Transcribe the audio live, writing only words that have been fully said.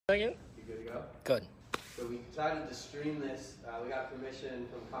Second? You good to go? Good. So we decided to stream this. We got permission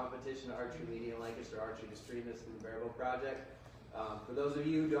from Competition Archery Media and Lancaster Archery to stream this in the Bearable Project. For those of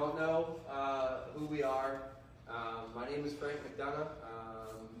you who don't know who we are, my name is Frank McDonough.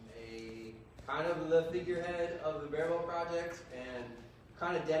 A kind of the figurehead of the Bearable Project, and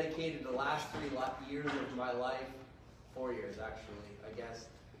kind of dedicated the last 3 years of my life, 4 years actually, I guess,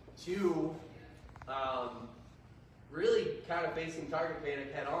 to really kind of facing target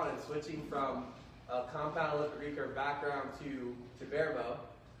panic head on and switching from a compound elliptic recurve background to barebow.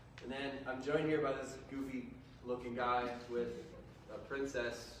 And then I'm joined here by this goofy looking guy with a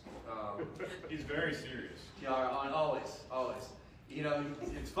princess. He's very serious. Yeah, always. You know,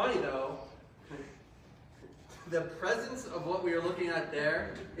 it's funny though, the presence of what we are looking at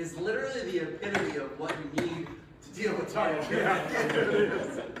there is literally the epitome of what you need to deal with target panic.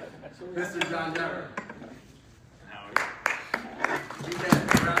 Mr. John Dever.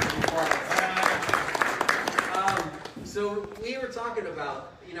 So we were talking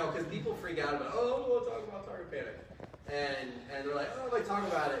about, you know, because people freak out about, oh, we'll talk about target panic, and they're like, oh, if I talk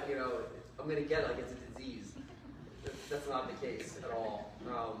about it, you know, I'm gonna get like it's a disease. That's not the case at all.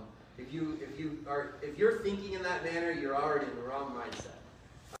 If you're thinking in that manner, you're already in the wrong mindset.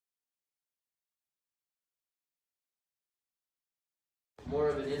 More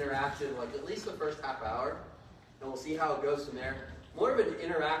of an interactive, like at least the first half hour, and we'll see how it goes from there. More of an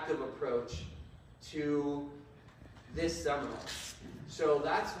interactive approach to this seminar. So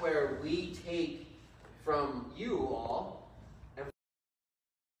that's where we take from you all and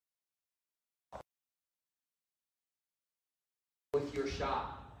with your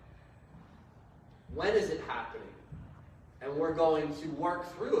shot. When is it happening? And we're going to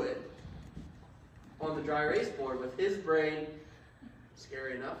work through it on the dry erase board with his brain,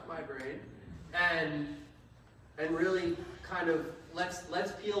 scary enough, my brain, and really kind of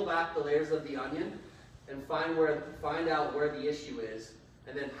let's peel back the layers of the onion and find out where the issue is,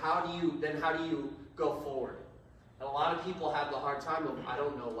 and then how do you go forward? And a lot of people have the hard time of, I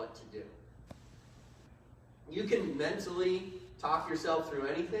don't know what to do. You can mentally talk yourself through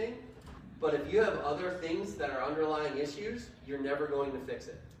anything, but if you have other things that are underlying issues, you're never going to fix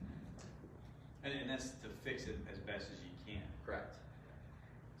it. And that's to fix it as best as you can. Correct.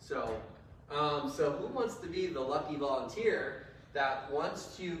 So who wants to be the lucky volunteer that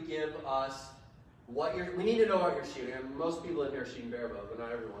wants to give us we need to know what you're shooting. I mean, most people in here are shooting barebow, but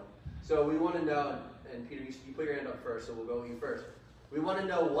not everyone. So we want to know, and Peter, you put your hand up first, so we'll go with you first. We want to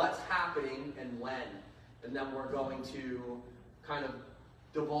know what's happening and when, and then we're going to kind of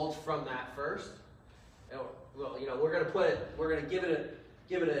divulge from that first. And, well, you know, we're going to give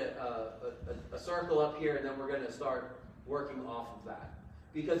it a circle up here, and then we're going to start working off of that.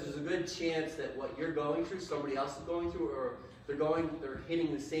 Because there's a good chance that what you're going through, somebody else is going through, or they're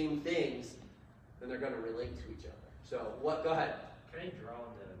hitting the same things, then they're going to relate to each other. So go ahead. Can I draw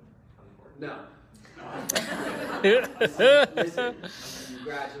on the board? No. Listen, you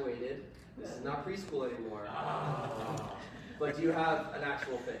graduated. This is not preschool anymore. Oh. But do you have an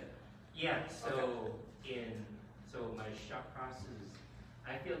actual thing? Yeah, so my shot process,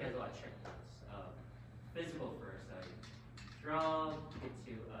 I feel like I have a lot of checkpoints. Physical first, I draw, get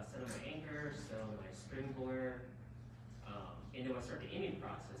to set up my anchor, set up my springboard, and then when I start the aiming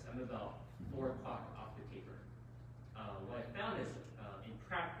process, I'm about 4 o'clock off the paper. What I found is, in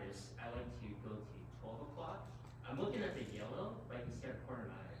practice, I like to go to 12 o'clock. I'm looking at the yellow, but I can see at the corner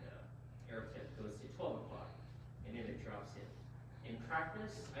of my arrow tip goes to 12 o'clock, and then it drops in. In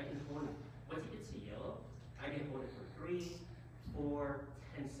practice, I can hold it, once it gets to yellow, I can hold it for 3, 4,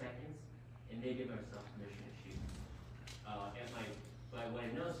 10 seconds, and then give myself permission to shoot. But what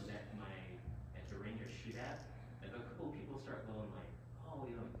I noticed is that at the range I shoot at, if a couple people start going like, oh,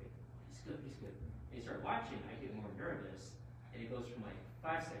 you know, he's good. And you start watching, I get more nervous, and it goes from like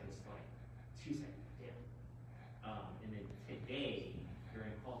 5 seconds to like 2 seconds, damn. And then today,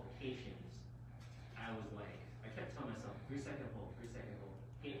 during qualifications, I was like, I kept telling myself, 3-second hold, 3-second hold.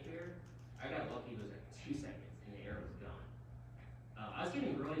 Hit here, I got lucky, it was like 2 seconds, and the arrow was gone. I was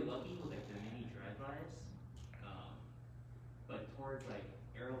getting really lucky with like the mini drive-bys, but towards like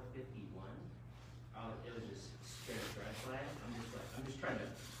arrow 51, it was just straight drive-by. I'm just trying to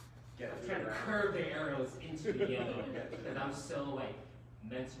curve the arrows into the yellow because I'm so like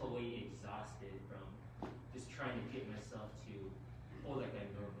mentally exhausted from just trying to get myself to hold like I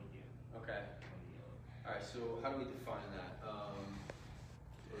normally do. Okay. All right. So how do we define that?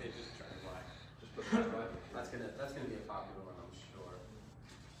 It's just drive-by. Just put drive-by. That's gonna be a popular one, I'm sure.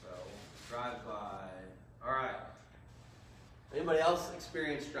 So drive-by. All right. Anybody else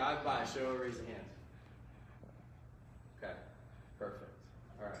experience drive-by? Show or raise a hand. Okay. Perfect.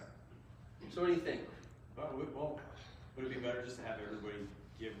 All right. So what do you think? Well, would it be better just to have everybody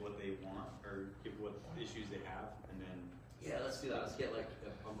give what they want, or give what issues they have, and then? Yeah, let's do that. Let's get like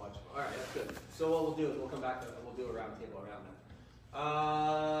a bunch. All right, that's good. So what we'll do is we'll come back and we'll do a round table around that.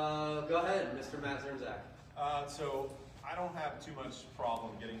 Go ahead, Mr. Matt Zernzak. So I don't have too much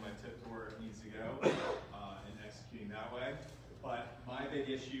problem getting my tip to where it needs to go and executing that way. But my big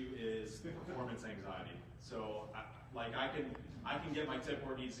issue is performance anxiety. So I can get my tip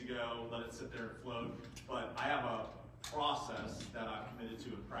where it needs to go, let it sit there and float, but I have a process that I'm committed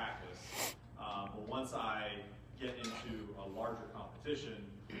to in practice. But once I get into a larger competition,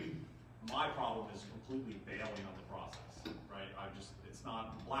 my problem is completely bailing on the process, right? It's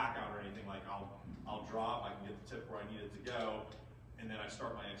not blackout or anything. Like I'll drop, I can get the tip where I need it to go, and then I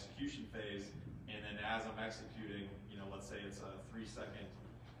start my execution phase, and then as I'm executing, let's say it's a 3-second,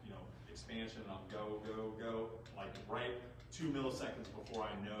 expansion, and I'm go, like right 2 milliseconds before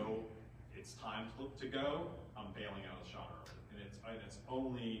I know it's time to go, I'm bailing out of the shot early. And it's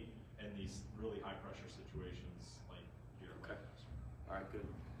only in these really high pressure situations like here. Okay. All right, good.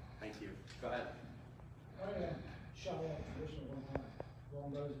 Thank you. Go ahead. I shot out traditional one time,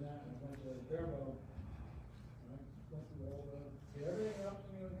 long bows and that, and I went to the barebow, and I went through all get everything up,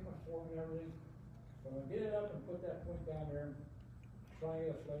 get my form and everything. But when I get it up and put that point down there, try and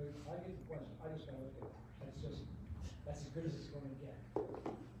get a float, I get the point, I just gotta look at it. That's as good as it's gonna get.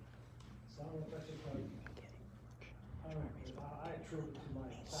 So I don't know if that's just like, I don't know, I attribute it to my.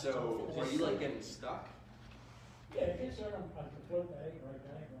 So are you like getting stuck? Yeah, it gets there, I can float the egg right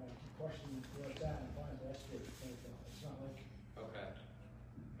back, and I keep questioning where it's at, and find that's good. It's not like. Okay.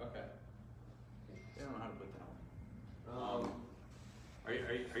 Okay. I don't know how to put that one.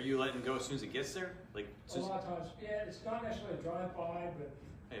 Are you letting go as soon as it gets there? Like A lot of times, yeah, it's not necessarily a drive-by, but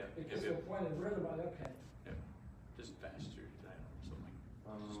yeah, it gets to a point of rhythm, okay. yeah, just faster, I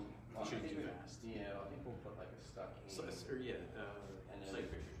don't know, something. I Shoot think too fast. Yeah, I think we'll put like a stuck aim. So, or yeah, And it's then-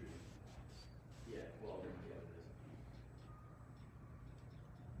 like picture shooting. Yeah, well, yeah, it is.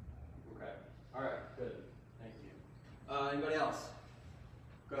 Okay. All right, good. Thank you. Anybody else?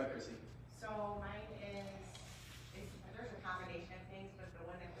 Go ahead, Chrissy. So mine there's a combination of things, but the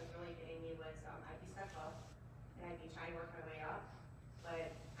one that was really getting me was I'd be stuck low, and I'd be trying to work my way up,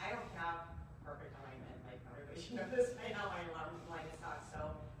 but I don't have perfect alignment, like everybody should know this. I know my line is stuck,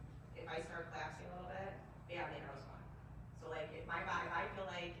 so if I start collapsing a little bit, yeah, the arrow's gone. So like if I feel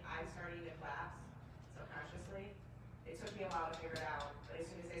like I'm starting to collapse subconsciously, it took me a while to figure it out, but as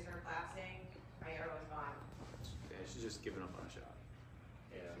soon as I start collapsing, my arrow is gone. Yeah, she's just giving up on a shot.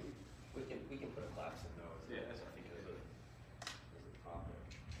 Yeah, we can put a collapse in those. Yeah, that's I think as a topic.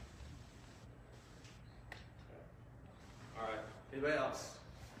 Okay. All right. Anybody else?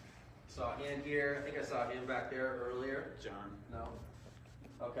 Saw a hand here. I think I saw a hand back there earlier. John. No.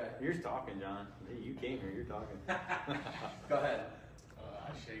 Okay. You're talking, John. Hey, you came here, you're talking. Go ahead.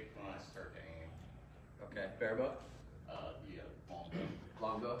 I shake when I start to aim. Okay. Barebow. Yeah, long bow.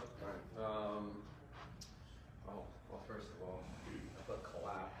 Longbow. All right. Well, first of all, I put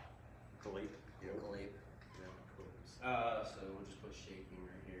collapse. Collate. Collate. So we'll just put shaking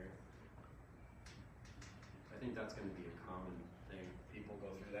right here. I think that's going to be a common thing. People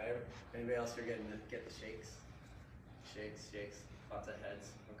go through that. Anybody else here get the shakes? Shakes. Lots of heads.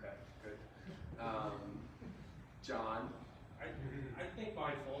 Okay, good. John. I think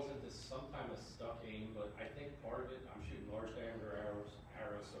mine falls into some kind of stuck aim, but I think part of it, I'm shooting large diameter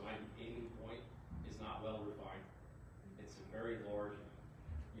arrows, so my aiming point is not well refined. It's a very large,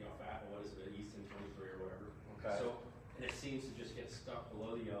 what is it, Easton 23 or whatever. Okay. So, and it seems to just get stuck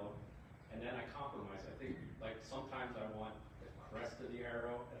below the yellow, and then I compromise. I think, like, sometimes I want the crest of the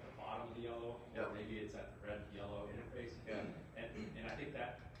arrow at the bottom of the yellow, Yep. or maybe it's at the red-yellow interface. Yeah. And I think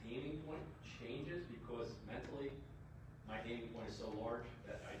that aiming point changes because mentally, my aiming point is so large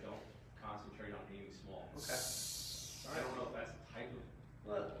that I don't concentrate on aiming small. Okay. I don't know if that's the type of.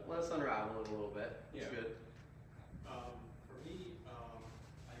 Let's unravel it a little bit. It's Yeah. good. For me,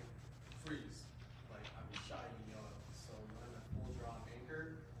 I freeze. Like I'm shy in yellow, so when I'm at full draw and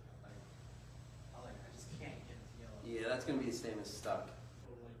anchored, I just can't get to yellow. Yeah, that's going to be the same as stuck.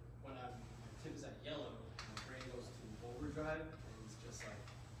 But like when my tip is at yellow, my brain goes to overdrive, and it's just like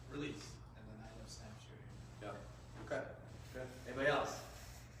release, and then I end up snap shooting. Yeah. Okay. Good. Anybody else?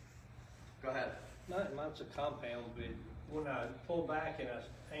 Go ahead. Mine's a compound, but when I pull back and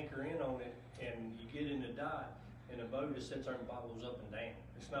I anchor in on it and you get in the dot and the bow just sits there and bobbles up and down.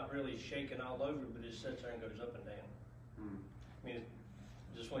 It's not really shaking all over, but it sits there and goes up and down. I mean,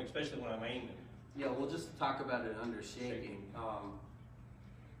 just especially when I'm aiming. Yeah, we'll just talk about it under shaking.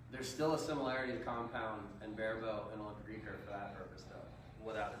 There's still a similarity to compound and barebow and electric recurve for that purpose, though,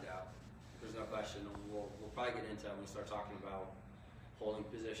 without a doubt. discussion, and we'll probably get into it when we start talking about holding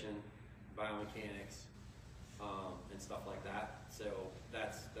position, biomechanics, and stuff like that. So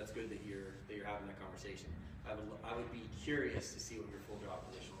that's good that you're having that conversation. I would be curious to see what your full draw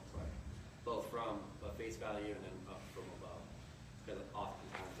position looks like, both from a face value and then up from above, because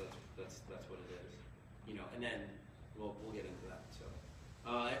oftentimes that's what it is, you know. And then we'll get into that. So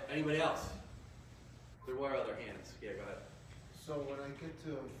anybody else? There were other hands. Yeah, go ahead. So when I get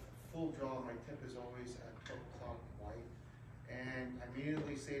to full draw, my tip is always at 12 o'clock white, and I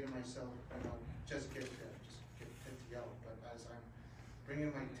immediately say to myself, you know, just get tip to yellow. But as I'm bringing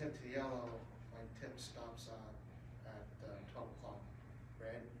my tip to yellow, my tip stops at 12 o'clock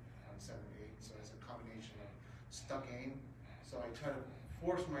red on 7 to 8. So it's a combination of stuck aim. So I try to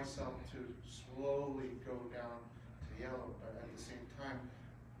force myself to slowly go down to yellow, but at the same time,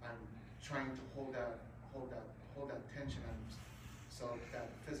 I'm trying to hold that tension, and so that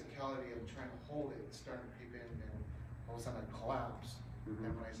physicality of trying to hold it is starting to creep in, and all of a sudden I collapse. Mm-hmm.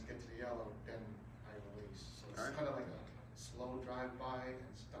 And when I get to the yellow, then I release. So it's Alright. kind of like a slow drive-by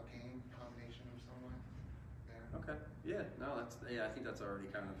and stuck aim combination of someone there. Okay. Yeah. No. I think that's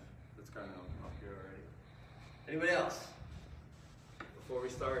already kind of up here already. Anybody else? Before we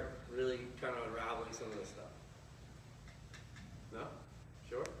start really kind of unraveling some of this stuff. No?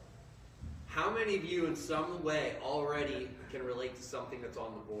 Sure? How many of you in some way already can relate to something that's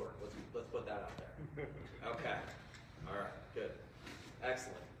on the board? Let's put that out there. Okay. All right. Good.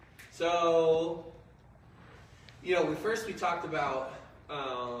 Excellent. So, you know, we talked about,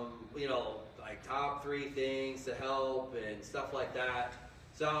 you know, like top 3 things to help and stuff like that.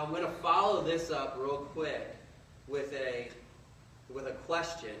 So I'm going to follow this up real quick with a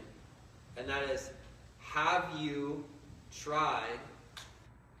question, and that is, have you tried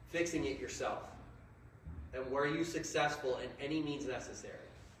fixing it yourself? And were you successful in any means necessary?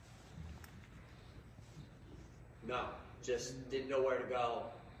 No, just didn't know where to go,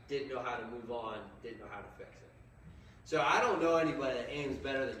 didn't know how to move on, didn't know how to fix it. So I don't know anybody that aims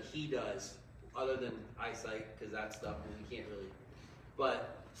better than he does, other than eyesight, because that stuff we can't really.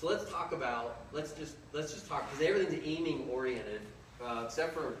 But so let's just talk, because everything's aiming oriented,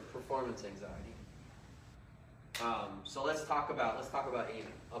 except for performance anxiety. So let's talk about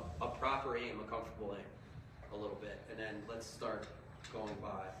aiming, a proper aim, a comfortable aim, a little bit, and then let's start going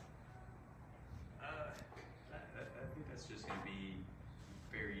by. I think that's just going to be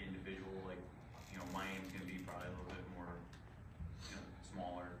very individual. Like, you know, my aim's going to be probably a little bit more, you know,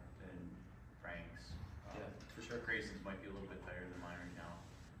 smaller than Frank's. Yeah, for sure. Grayson's might be a little bit tighter than mine right now.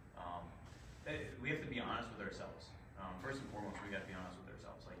 We have to be honest with ourselves. First and foremost, we got to be honest with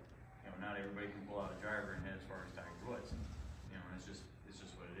ourselves. Like, you know, not everybody can pull out a driver and head as far as Tiger Woods. You know, and it's just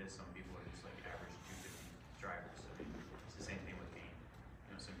what it is. Some people are just like average 250 drivers. I mean, it's the same thing with game.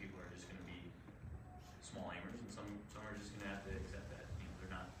 You know, some people are just going to be small aimers, and some are just going to have to accept that. You know,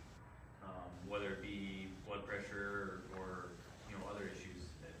 they're not, whether it be blood pressure or you know other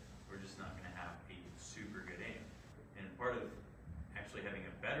issues, that we're just not going to have a super good aim. And part of actually having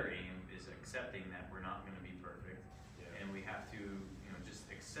a better aim is accepting that we're not going to be perfect, and we have to just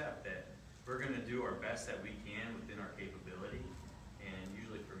accept that we're going to do our best that we can within our capability. And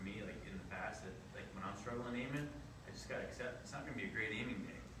usually for me, like in the past, like when I'm struggling aiming, I just got to accept it's not going to be a great aiming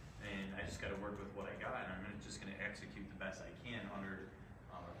day, and I just got to work with what I got, and I'm just going to execute the best I can under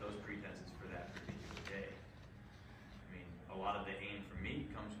those pretenses for that particular day. I mean, a lot of the aim for me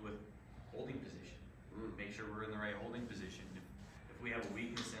comes with holding position. Make sure we're in the right holding position. If we have a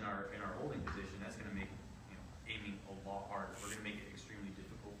weakness in our holding position, that's going to make aiming a lot harder. We're going to make it extremely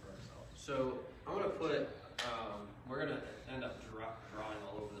difficult for ourselves. So I'm going to put, we're going to end up drawing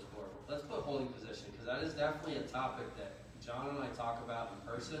all over this board. Let's put holding position, because that is definitely a topic that John and I talk about in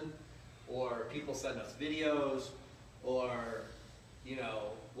person, or people send us videos, or, you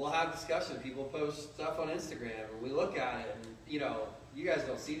know, we'll have discussion. People post stuff on Instagram, and we look at it, and, you know, you guys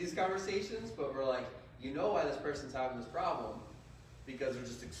don't see these conversations, but we're like, you know why this person's having this problem, because they're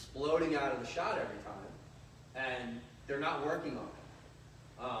just exploding out of the shot every time, and they're not working on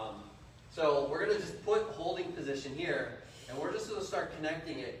it. So we're going to just put holding position here, and we're just going to start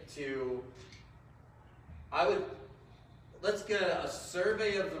connecting it to, let's get a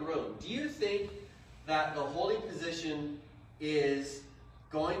survey of the room. Do you think that the holding position is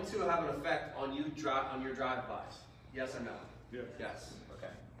going to have an effect on your drive-bys? Yes or no? Yes. Yes.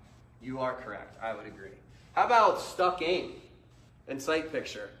 Okay. You are correct. I would agree. How about stuck aim and sight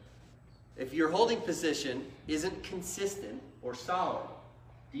picture? If your holding position isn't consistent or solid,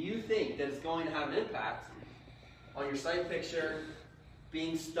 do you think that it's going to have an impact on your sight picture,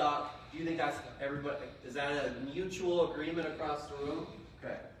 being stuck? Do you think that's everybody? Is that a mutual agreement across the room?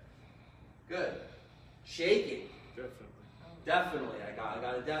 Okay. Good. Shaking. Definitely. Definitely. I got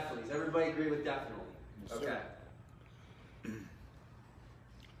it definitely. Does everybody agree with definitely? Yes, Okay. sir.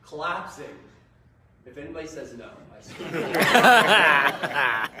 Collapsing. If anybody says no, I stop.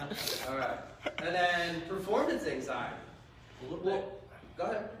 All right. And then performance anxiety. A little Well, bit. go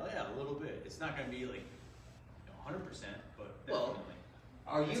ahead. Oh yeah, a little bit. It's not gonna be like 100%, but Well, definitely.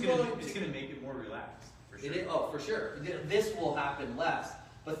 Are you It's going gonna make it more relaxed, for sure. It is, oh, for sure. This will happen less.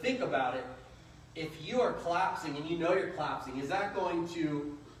 But think about it. If you are collapsing and you know you're collapsing, is that going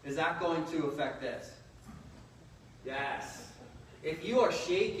to affect this? Yes. If you are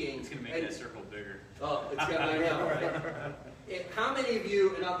shaking, It's gonna make and- that circle bigger. Oh, it's gonna, I know, right? How many of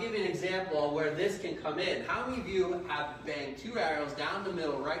you, and I'll give you an example where this can come in. How many of you have banged 2 arrows down the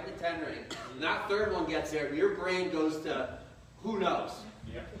middle, right in the 10 ring, and that third one gets there, your brain goes to, who knows?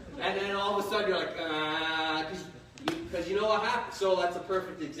 Yeah. And then all of a sudden you're like, because you know what happened. So that's a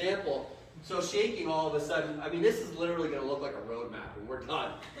perfect example. So shaking all of a sudden, I mean, this is literally going to look like a roadmap and we're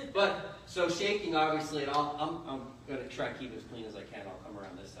done. But, so shaking obviously, and I'm going to try to keep it as clean as I can. I'll come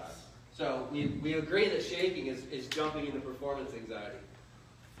around this side. So we agree that shaking is jumping into performance anxiety.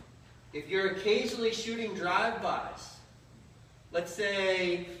 If you're occasionally shooting drive-bys, let's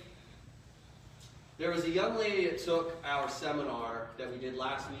say there was a young lady that took our seminar that we did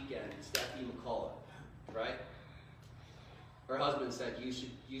last weekend, Stephanie McCullough, right? Her husband said,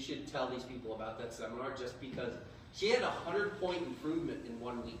 you should tell these people about that seminar just because she had a 100-point improvement in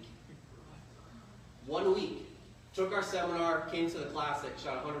 1 week. 1 week. Took our seminar, came to the classic,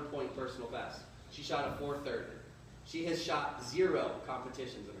 shot a 100-point personal best. She shot a 430. She has shot 0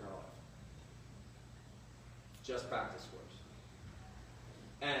 competitions in her life. Just practice scores.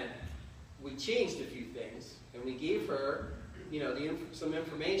 And we changed a few things, and we gave her, some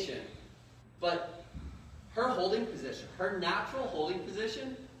information. But her holding position, her natural holding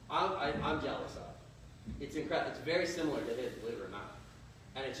position, I'm jealous of. It's incredible. It's very similar to his, believe it or not.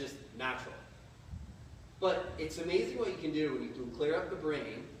 And it's just natural. But it's amazing what you can do when you can clear up the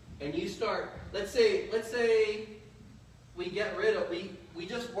brain, and you start, let's say we get rid of, we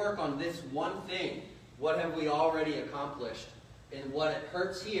just work on this one thing. What have we already accomplished? And what it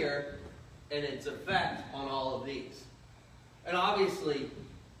hurts here, and its effect on all of these. And obviously,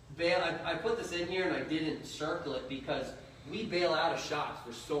 I put this in here and I didn't circle it because we bail out of shots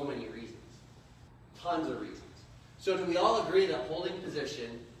for so many reasons. Tons of reasons. So do we all agree that holding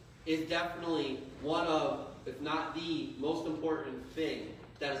position is definitely one of, if not the most important thing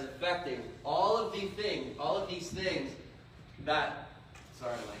that is affecting all of these things that,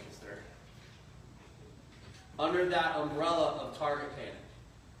 sorry Lancaster, under that umbrella of target panic.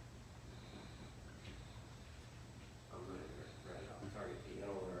 I'm going to write it off target P. I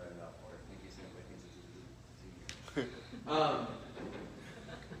don't want to write it out for it. I think it's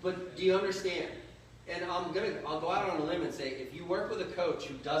but do you understand? And I'll go out on a limb and say, if you work with a coach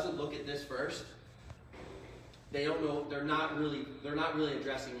who doesn't look at this first, they don't know, they're not really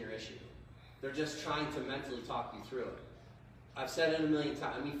addressing your issue. They're just trying to mentally talk you through it. I've said it a million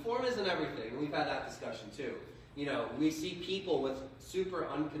times. I mean, form isn't everything, and we've had that discussion too. We see people with super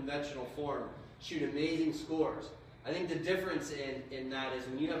unconventional form shoot amazing scores. I think the difference in that is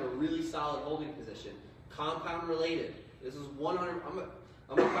when you have a really solid holding position, compound related. This is 100.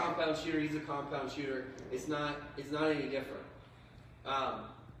 I'm a compound shooter. He's a compound shooter. It's not any different.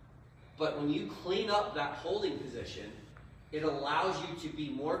 But when you clean up that holding position, it allows you to be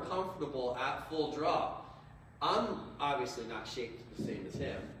more comfortable at full draw. I'm obviously not shaped the same as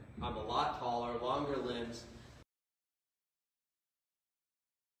him. I'm a lot taller, longer limbs.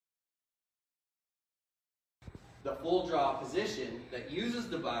 The full draw position that uses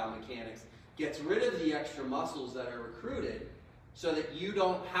the biomechanics gets rid of the extra muscles that are recruited so that you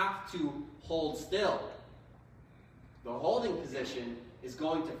don't have to hold still. The holding position is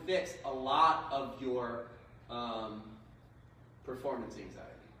going to fix a lot of your performance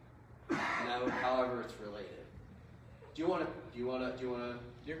anxiety. Now, however it's related. Do you want to? You're good.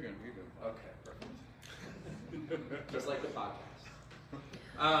 You're good. Okay, perfect. Just like the podcast.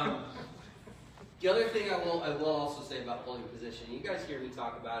 The other thing I will also say about holding position, you guys hear me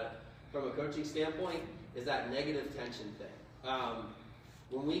talk about it from a coaching standpoint, is that negative tension thing.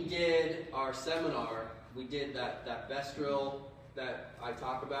 When we did our seminar, we did that best drill that I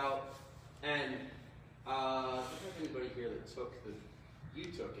talk about, and I don't have anybody here that you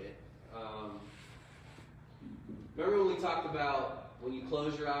took it. Remember when we talked about when you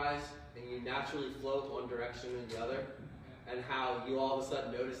close your eyes and you naturally float one direction and the other, and how you all of a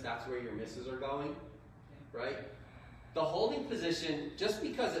sudden notice that's where your misses are going, right? The holding position, just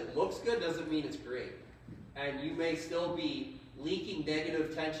because it looks good doesn't mean it's great. And you may still be leaking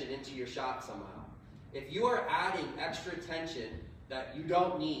negative tension into your shot somehow. If you are adding extra tension that you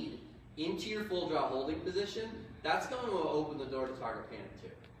don't need into your full draw holding position, that's going to open the door to target panic too.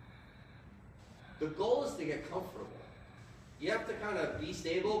 The goal is to get comfortable. You have to kind of be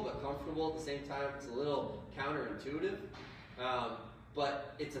stable but comfortable at the same time. It's a little counterintuitive,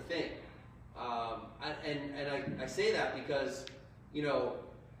 but it's a thing. I say that because, you know,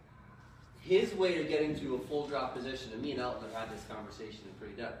 his way of getting to a full drop position, and me and Elton have had this conversation in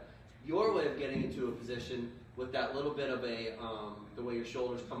pretty depth. Your way of getting into a position with that little bit of a, the way your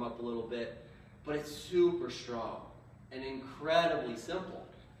shoulders come up a little bit, but it's super strong and incredibly simple.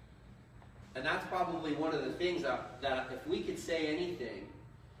 And that's probably one of the things that if we could say anything,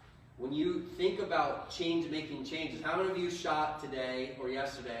 when you think about making changes, how many of you shot today or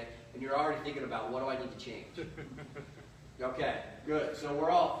yesterday and you're already thinking about what do I need to change? Okay, good. So we're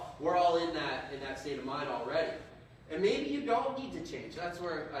all in that state of mind already. And maybe you don't need to change. That's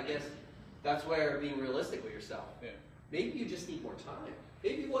where, I guess, that's where being realistic with yourself. Yeah. Maybe you just need more time.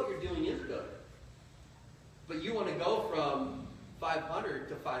 Maybe what you're doing is good. But you want to go from 500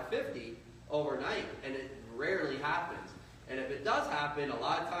 to 550 overnight, and it rarely happens. And if it does happen, a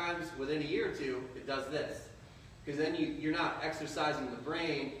lot of times within a year or two, it does this. Because then you're not exercising the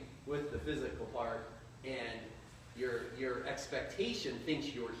brain with the physical part, and your expectation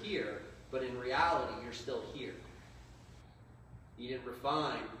thinks you're here, but in reality, you're still here. You didn't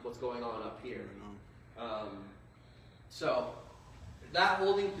refine what's going on up here. So that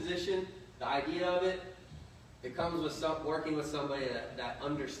holding position, the idea of it, it comes with working with somebody that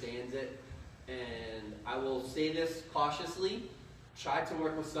understands it. And I will say this cautiously, try to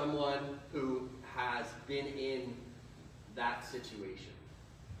work with someone who has been in that situation.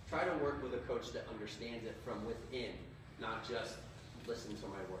 Try to work with a coach that understands it from within, not just listen to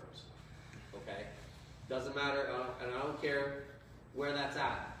my words. Okay? Doesn't matter, and I don't care where that's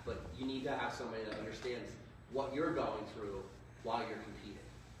at, but you need to have somebody that understands what you're going through while you're competing.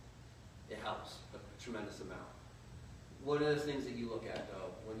 It helps a tremendous amount. What are the things that you look at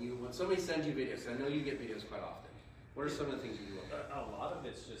though? When somebody sends you videos, I know you get videos quite often. What are some of the things that you look at? A lot of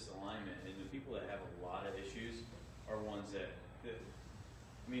it's just alignment, and the people that have a lot of issues are ones that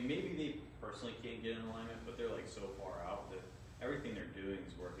I mean, maybe they personally can't get in alignment, but they're like so far out that everything they're doing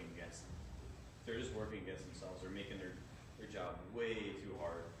is working against them. They're just working against themselves. They're making their job way too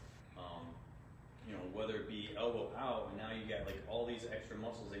hard. You know, whether it be elbow out, and now you got like all these extra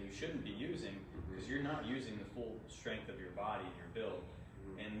muscles that you shouldn't be using because you're not using the full strength of your body and your build.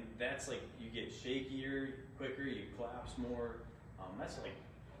 And that's like, you get shakier quicker, you collapse more. That's like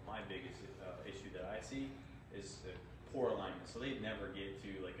my biggest issue that I see is poor alignment. So they never get to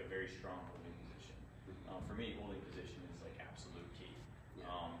like a very strong holding position. For me, holding position is like absolute key.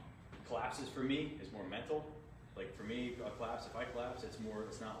 Collapses for me is more mental. Like for me, a collapse, if I collapse, it's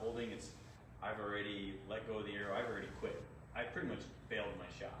not holding, I've already let go of the arrow, I've already quit. I pretty much failed my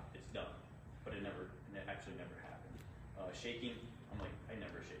shot, it's done. But it actually never happened. Shaking, I'm like, I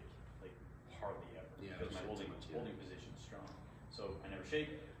never shake, like hardly ever, because my holding position is strong. So I never shake,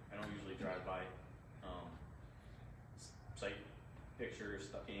 I don't usually drive by sight, picture,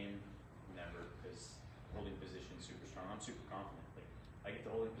 stuck aim, never, because holding position is super strong. I'm super confident. Like I get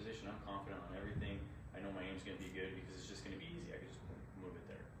the holding position, I'm confident on everything. I know my aim's gonna be good because it's just gonna be easy. I can just move it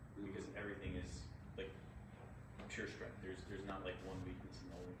there. Because everything is like pure strength. There's not like one weakness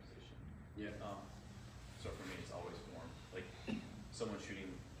in the holding position. Yeah. So for me, it's always form. Like someone shooting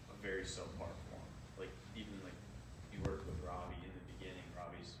a very subpar form. Like even like you worked with Robbie in the beginning.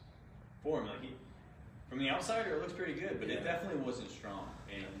 Robbie's form, like from the outsider, it looks pretty good, but it definitely wasn't strong.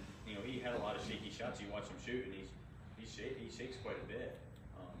 And you know, he had a lot of shaky shots. You watch him shoot, and he shakes quite a bit.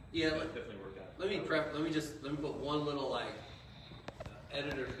 That definitely worked out. Let me put one little like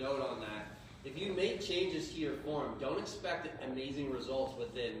editor's note on that. If you make changes to your form, don't expect amazing results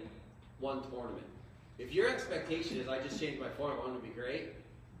within one tournament. If your expectation is I just changed my form, I want to be great,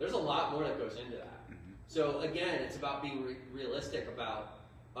 there's a lot more that goes into that. So again, it's about being realistic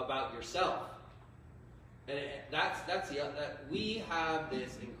about yourself. And we have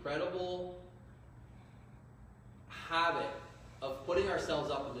this incredible habit of putting ourselves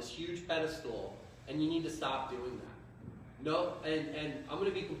up on this huge pedestal, and you need to stop doing that. No, and I'm going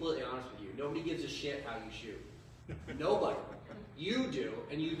to be completely honest with you. Nobody gives a shit how you shoot. Nobody. You do,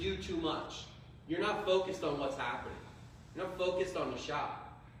 and you do too much. You're not focused on what's happening. You're not focused on the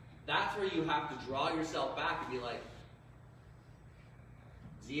shot. That's where you have to draw yourself back and be like,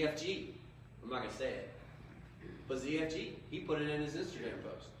 ZFG. I'm not going to say it. But ZFG, he put it in his Instagram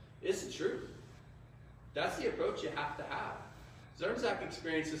post. It's the truth. That's the approach you have to have. Zernzak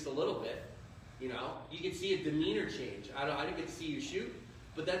experienced this a little bit. You know, you could see a demeanor change. I didn't get to see you shoot,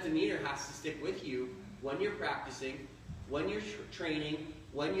 But that demeanor has to stick with you when you're practicing, when you're training,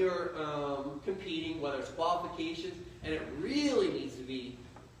 when you're competing, whether it's qualifications, and it really needs to be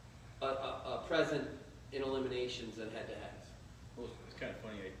present in eliminations and head-to-heads. Well, it's kind of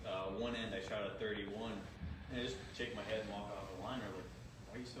funny. One end I shot a 31, and I just shake my head and walk off the line. They're like,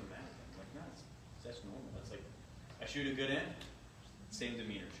 "Why are you so mad?" I'm like, "No, that's normal. That's like, I shoot a good end, same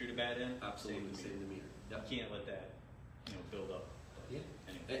demeanor. Shoot a bad end, Absolutely, same demeanor. Yep. You can't let that, build up." Yeah.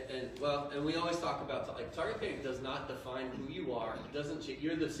 Anyway. And we always talk about, like, target panic does not define who you are. It doesn't.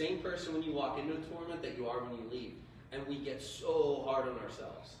 You're the same person when you walk into a tournament that you are when you leave. And we get so hard on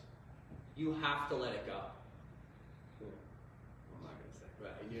ourselves. You have to let it go. I'm not gonna say.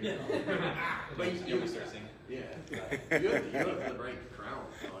 Right. But you start singing. Yeah. You have the right crown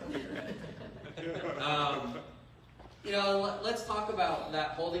on here. Let's talk about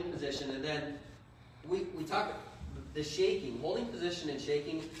that holding position, and then we talk the shaking, holding position and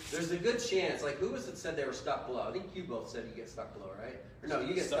shaking. There's a good chance. Like, who was it said they were stuck below? I think you both said you get stuck below, right? Or no,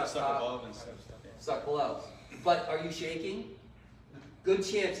 you get stuck above and stuck below. But are you shaking? Good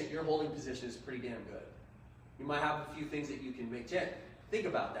chance that your holding position is pretty damn good. You might have a few things that you can make check. Think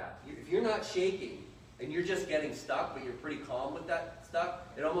about that. If you're not shaking and you're just getting stuck, but you're pretty calm with that stuck,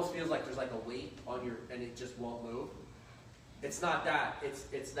 it almost feels like there's like a weight on your, and it just won't move. It's not that.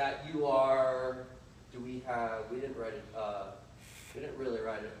 It's that you are. We didn't write it. We didn't really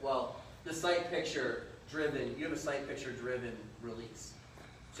write it. Well, the sight picture driven. You have a sight picture driven release.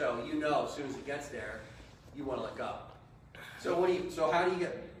 So as soon as it gets there, you want to let go. So how do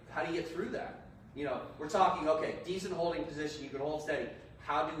you get through that? We're talking, okay, decent holding position, you can hold steady.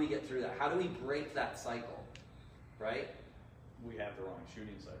 How do we get through that? How do we break that cycle? Right? We have the wrong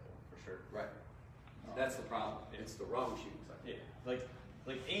shooting cycle, for sure. Right. That's the problem. It's the wrong shooting cycle. Yeah.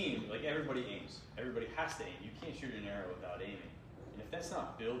 Like aim, like everybody aims. Everybody has to aim. You can't shoot an arrow without aiming. And if that's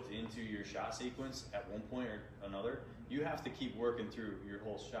not built into your shot sequence at one point or another, you have to keep working through your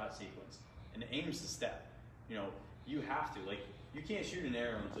whole shot sequence. And aim's the step. You have to. Like, you can't shoot an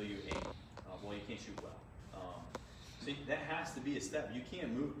arrow until you aim. Well, you can't shoot well. So that has to be a step. You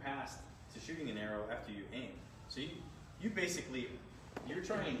can't move past to shooting an arrow after you aim. So you basically, you're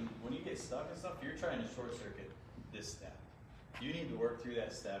trying, when you get stuck and stuff, you're trying to short circuit this step. You need to work through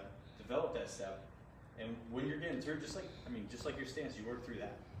that step, develop that step, and when you're getting through, just like your stance, you work through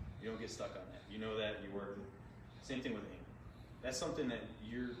that. You don't get stuck on that. You know that, you work. Same thing with aim. That's something that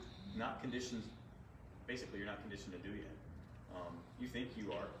you're not conditioned, basically you're not conditioned to do yet. You think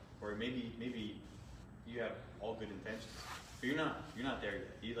you are, or maybe you have all good intentions, but you're not there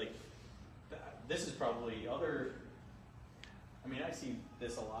yet. This is probably I see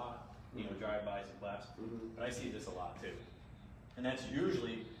this a lot, drive-bys and claps, but I see this a lot too. And that's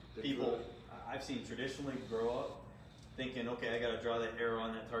usually people I've seen traditionally grow up thinking, okay, I got to draw that arrow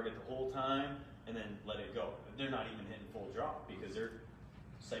on that target the whole time and then let it go. But they're not even hitting full draw because they're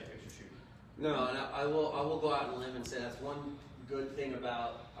sight picture shooting. No, and I will go out on a limb and say that's one good thing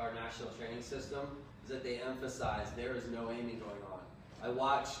about our national training system is that they emphasize there is no aiming going on. I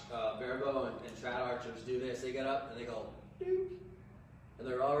watch barebow and trad archers do this. They get up and they go, ding, and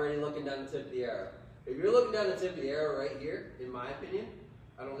they're already looking down the tip of the arrow. If you're looking down the tip of the arrow right here, in my opinion,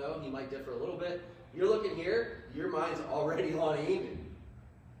 I don't know, he might differ a little bit. You're looking here, your mind's already on aiming.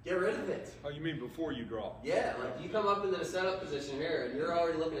 Get rid of it. Oh, you mean before you draw? Yeah, like you come up into the setup position here and you're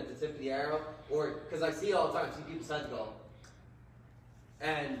already looking at the tip of the arrow, or, because I see all the time, see people's heads go,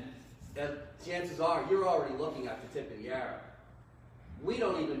 and chances are you're already looking at the tip of the arrow. We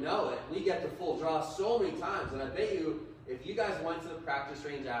don't even know it. We get to full draw so many times, and I bet you, if you guys went to the practice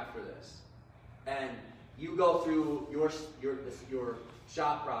range after this, and you go through your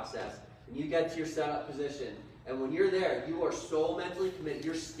shot process, and you get to your setup position, and when you're there, you are so mentally committed,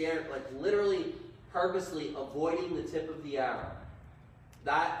 you're scared, like literally, purposely avoiding the tip of the arrow.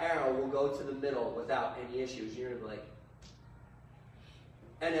 That arrow will go to the middle without any issues. You're gonna be like,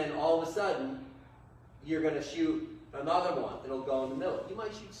 and then all of a sudden, you're gonna shoot another one. It'll go in the middle. You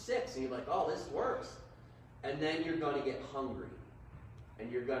might shoot 6, and you're like, oh, this works. And then you're gonna get hungry,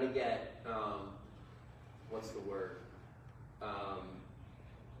 and you're gonna get, what's the word? No,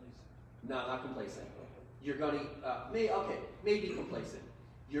 not complacent. You're going to, maybe complacent.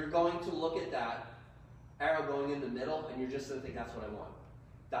 You're going to look at that arrow going in the middle, and you're just going to think, that's what I want.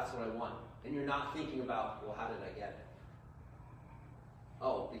 That's what I want. And you're not thinking about, well, how did I get it?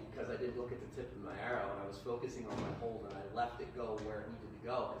 Oh, because I didn't look at the tip of my arrow, and I was focusing on my hold, and I left it go where it needed to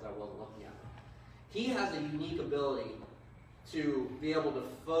go because I wasn't looking at it. He has a unique ability to be able to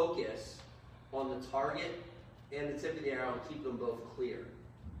focus on the target and the tip of the arrow and keep them both clear.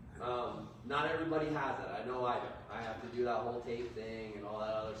 Not everybody has that. I know I don't. I have to do that whole tape thing and all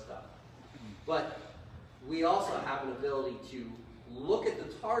that other stuff. But we also have an ability to look at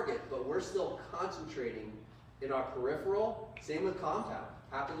the target, but we're still concentrating in our peripheral. Same with compound.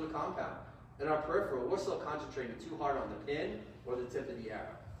 Happens with compound. In our peripheral, we're still concentrating too hard on the pin or the tip of the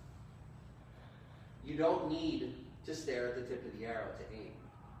arrow. You don't need to stare at the tip of the arrow to aim.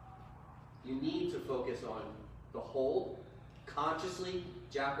 You need to focus on the hold consciously.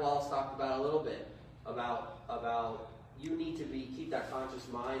 Jack Wallace talked about a little bit about you need to keep that conscious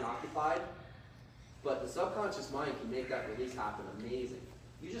mind occupied, but the subconscious mind can make that release happen amazing.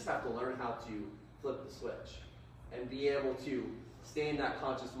 You just have to learn how to flip the switch and be able to stay in that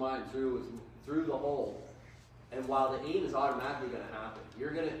conscious mind through the hold. And while the aim is automatically going to happen,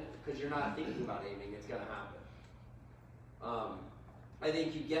 because you're not thinking about aiming, it's going to happen. I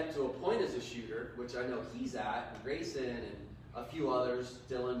think you get to a point as a shooter, which I know he's at, and Grayson and a few others,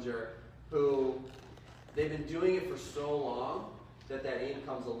 Dillinger, who they've been doing it for so long that aim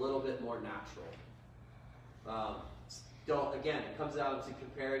comes a little bit more natural. Again, it comes down to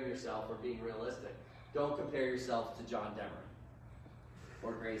comparing yourself or being realistic. Don't compare yourself to John Demery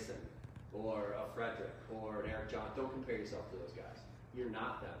or Grayson or a Frederick or an Eric John. Don't compare yourself to those guys. You're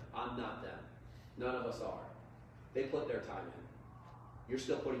not them. I'm not them. None of us are. They put their time in. You're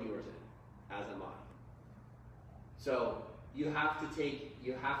still putting yours in, as am I. So you have to take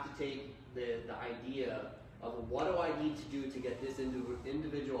the idea of what do I need to do to get this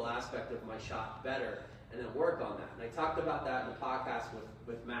individual aspect of my shot better, and then work on that. And I talked about that in the podcast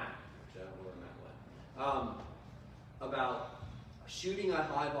with Matt, which I don't know where Matt went, about shooting a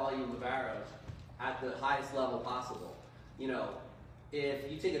high volume of arrows at the highest level possible. You know,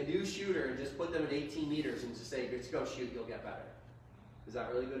 if you take a new shooter and just put them at 18 meters and just say, let's go shoot, you'll get better. Is that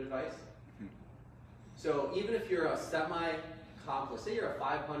really good advice? So even if you're a semi-accomplished, say you're a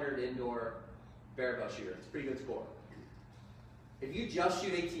 500 indoor bear bow shooter, it's a pretty good score. If you just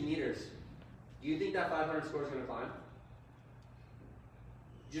shoot 18 meters, do you think that 500 score is going to climb?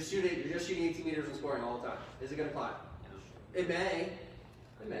 You're just shooting 18 meters and scoring all the time. Is it going to climb? It may.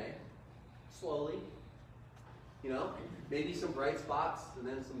 It may. Slowly. You know, maybe some bright spots and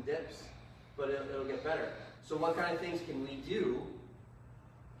then some dips, but it'll get better. So what kind of things can we do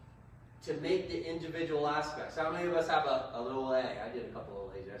to make the individual aspects? How many of us have a little A? I did a couple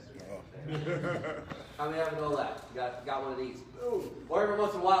of A's yesterday. How many have an ole? You got one of these. Boom. Or every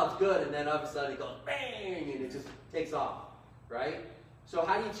once in a while it's good, and then all of a sudden it goes bang, and it just takes off, right? So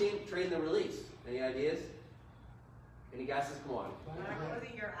how do you train the release? Any ideas? Any guesses? Come on.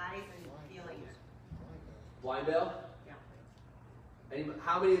 Closing your eyes and feeling it. Blind bail? Yeah.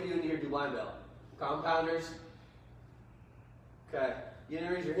 How many of you in here do blind bail? Compounders? Okay. You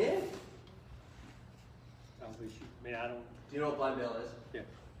didn't raise your hand? I don't. Do you know what blind bail is? Yeah.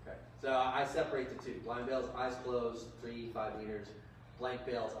 Okay. So I separate the two. Blind bail is eyes closed, 3-5 meters. Blank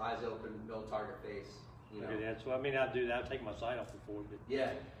bail is eyes open, no target face. You know. Okay, that's what I mean. I do that. I take my sight off before. But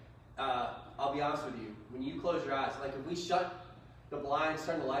Yeah. I'll be honest with you. When you close your eyes, like if we shut the blinds,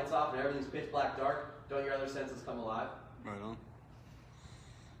 turn the lights off, and everything's pitch black dark, don't your other senses come alive? Right on.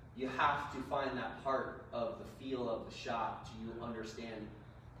 You have to find that part of the feel of the shot to understand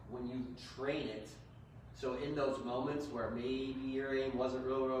when you train it. So in those moments where maybe your aim wasn't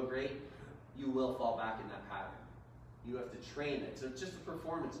real great, you will fall back in that pattern. You have to train it. So it's just a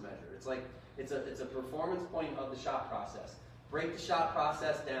performance measure. It's like it's a performance point of the shot process. Break the shot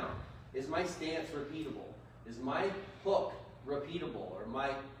process down. Is my stance repeatable? Is my hook repeatable? Or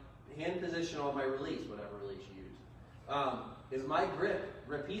my hand position on my release, whatever release you use? Is my grip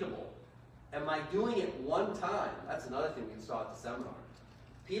repeatable? Am I doing it one time? That's another thing we saw at the seminar.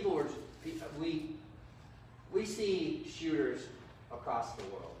 We see shooters across the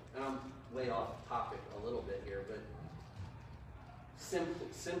world, and I'm way off topic a little bit here, but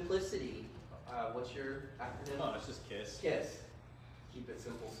simplicity. What's your acronym? Oh, it's just KISS. KISS. Keep it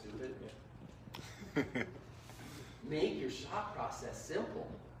simple, stupid. Yeah. Make your shot process simple.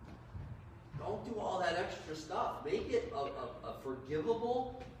 Don't do all that extra stuff. Make it a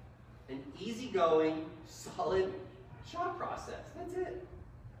forgivable, an easygoing, solid shot process. That's it.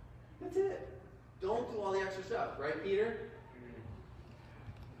 That's it. Don't do all the extra stuff. Right, Peter?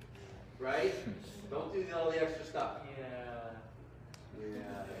 Right? Don't do all the extra stuff. Yeah. Yeah.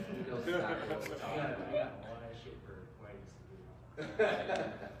 He knows exactly what we're talking I about. got a lot of shit for whites to do.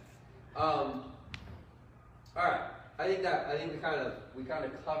 All right. I think we kind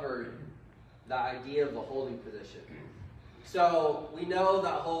of covered the idea of the holding position. So we know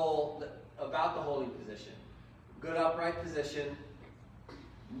about the holding position. Good upright position.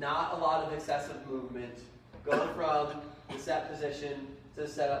 Not a lot of excessive movement. Go from the set position to the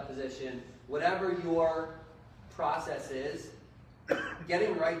setup position, whatever your process is,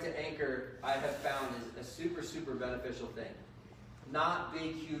 getting right to anchor, I have found, is a super, super beneficial thing. Not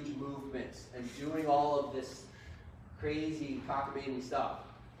big, huge movements and doing all of this crazy cockamamie stuff.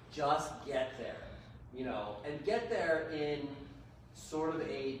 Just get there, you know, and get there in sort of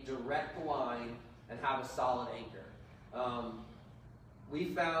a direct line and have a solid anchor. We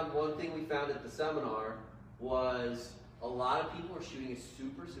found, one thing we found at the seminar was a lot of people are shooting a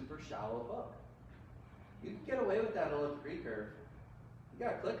super, super shallow book. You can get away with that on a recurve. You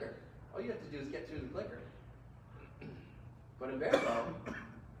got a clicker. All you have to do is get through the clicker. But in barebow,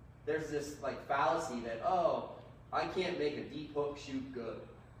 there's this like fallacy that, oh, I can't make a deep hook shoot good.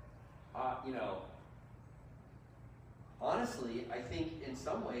 You know, honestly, I think in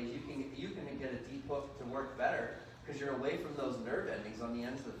some ways you can get a deep hook to work better because you're away from those nerve endings on the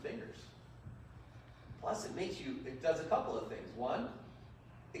ends of the fingers. Plus, it does a couple of things. One,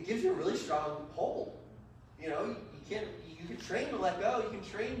 it gives you a really strong hold. You know, you can train to let go. You can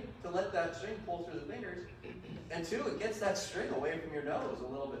train to let that string pull through the fingers. And two, it gets that string away from your nose a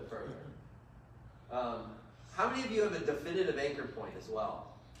little bit further. How many of you have a definitive anchor point as well?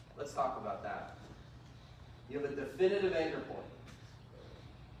 Let's talk about that. You have a definitive anchor point.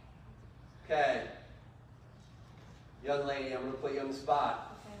 Okay. Young lady, I'm going to put you on the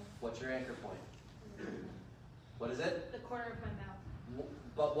spot. Okay. What's your anchor point? What is it? The corner of my mouth.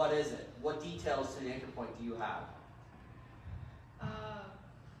 But what is it? What details to the anchor point do you have?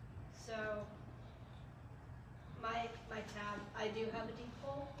 So my tab, I do have a deep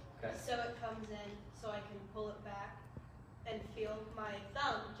hole. Okay. So it comes in, so I can pull it back and feel my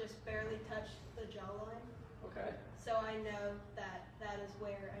thumb just barely touch the jawline. Okay. So I know that that is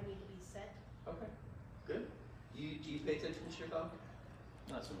where I need to be set. Okay. Good. Do you pay attention to your thumb?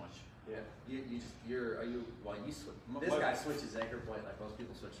 Not so much. Yeah. You switch. This guy switches anchor point like most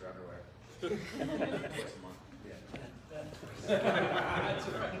people switch their underwear. Twice a month. Yeah. That's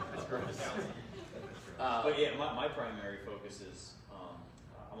right. That's correct. But yeah, my primary focus is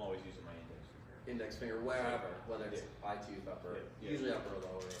I'm always using my Index finger, wherever, whether it's eye tooth, upper, usually upper or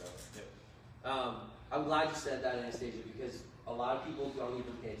lower, whatever. Yep. I'm glad you said that, Anastasia, because a lot of people don't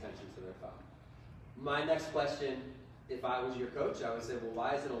even pay attention to their thumb. My next question, if I was your coach, I would say, well,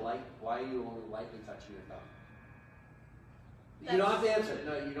 why are you only lightly touching your thumb? You don't have to answer it.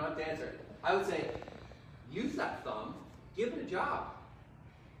 No, you don't have to answer it. I would say, use that thumb, give it a job.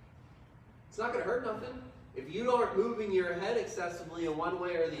 It's not going to hurt nothing. If you aren't moving your head excessively in one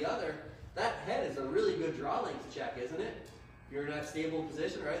way or the other, that head is a really good draw length check, isn't it? You're in that stable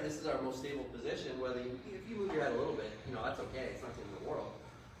position, right? This is our most stable position. If you move your head a little bit, you know, that's okay. It's not the end of the world.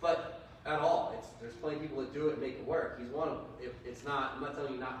 But at all, there's plenty of people that do it and make it work. He's one of them. I'm not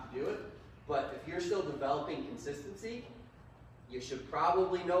telling you not to do it, but if you're still developing consistency, you should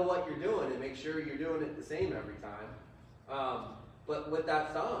probably know what you're doing and make sure you're doing it the same every time. But with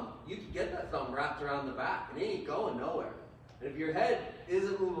that thumb, you can get that thumb wrapped around the back and it ain't going nowhere. And if your head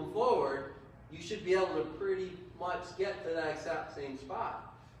isn't moving forward, you should be able to pretty much get to that exact same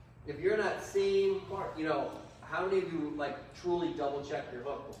spot. If you're in that same part, you know, how many of you like truly double check your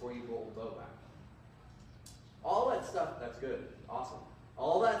hook before you roll the bow back? All that stuff, that's good, awesome.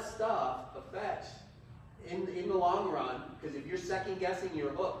 All that stuff affects in the long run, because if you're second guessing your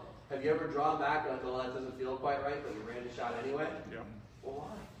hook, have you ever drawn back and like, oh, that doesn't feel quite right, but you ran the shot anyway? Yeah. Well,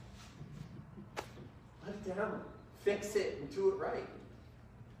 why? Let it down. Fix it and do it right.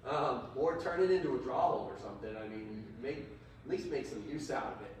 Or turn it into a draw hold or something. I mean, at least make some use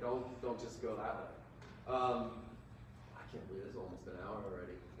out of it. Don't just go that way. I can't believe it's almost an hour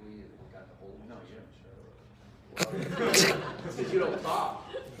already. We got the whole. No, you don't. It's because you don't talk.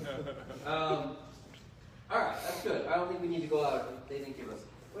 All right, that's good. I don't think we need to go out. They didn't give us.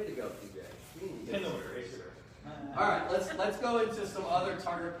 Way to go, TJ. We need to get us a racer. All right, let's go into some other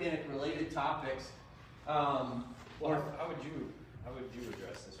target panic related topics. How would you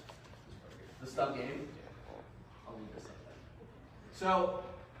address this part here? The stub game? Yeah. I'll leave this up there. So,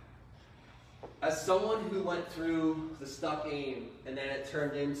 as someone who went through the stuck aim and then it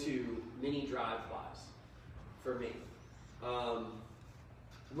turned into mini drive flies for me,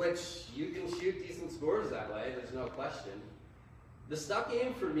 which you can shoot decent scores that way, there's no question. The stuck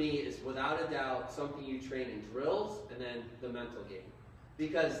aim for me is without a doubt something you train in drills and then the mental game.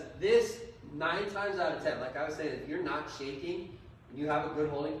 Because this, 9 times out of 10, like I was saying, if you're not shaking and you have a good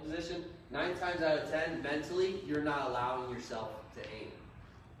holding position, 9 times out of 10, mentally, you're not allowing yourself to aim.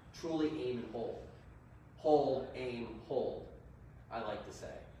 Truly aim and hold. Hold, aim, hold, I like to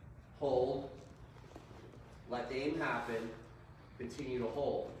say. Hold, let the aim happen, continue to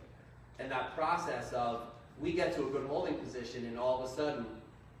hold. And that process of we get to a good holding position, and all of a sudden,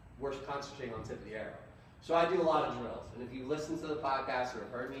 we're concentrating on the tip of the arrow. So I do a lot of drills, and if you listen to the podcast or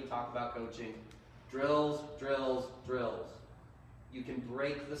have heard me talk about coaching, drills, drills, drills. You can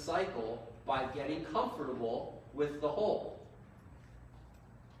break the cycle by getting comfortable with the hold.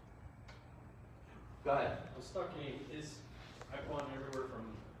 Go ahead. A stuck aim is, I've gone everywhere from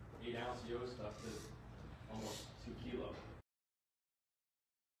 8-ounce yo stuff to almost 2 kilo.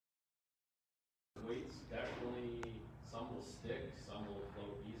 Weights definitely, some will stick, some will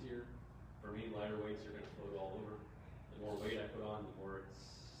float easier. For me, lighter weights are going to float all over. The more weight I put on, the more it's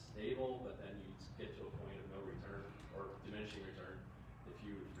stable, but then you get to a point of no return or diminishing return if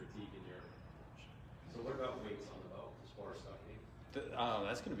you fatigue in your. So what about weights on the bow as far as stuck aim?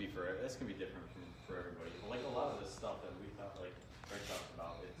 That's gonna be different for everybody. Like a lot of the stuff that we thought, like Greg talked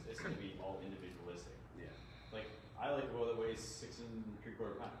about, it's gonna be all individualistic. Yeah. Like I like a bow that weighs 6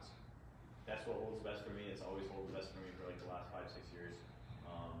 3/4 pounds. That's what holds best for me. It's always held the best for me for like the last 5-6 years.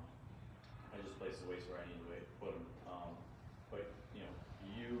 I just place the weights where I need to put them. But you know,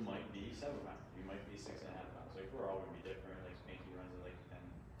 you might be 7 pounds. You might be 6.5 pounds. Like we're all gonna be different. Like Spanky runs at like 10,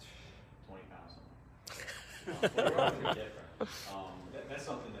 20 pounds. We're all gonna be different. That's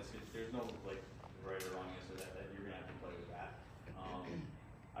something that's good. There's no like right or wrong answer that you're gonna have to play with that.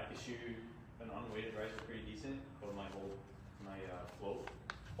 I can shoot an unweighted riser pretty decent, but my float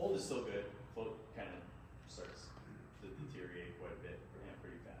hold is still good. Float kind of starts to deteriorate quite a bit,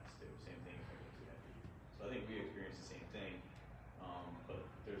 pretty fast too. Same thing if I get too heavy. So I think we experience the same thing, but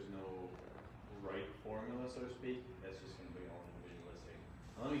there's no right formula, so to speak. That's just going to be all individualistic.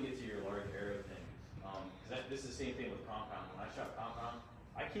 Now let me get to your large arrow thing. This is the same thing with compound. When I shot compound,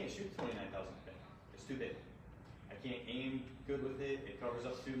 I can't shoot 29,000 pin. It's too big. I can't aim good with it. It covers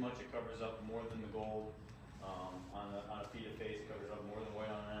up too much. It covers up more than the gold on a feet of face. It covers up more than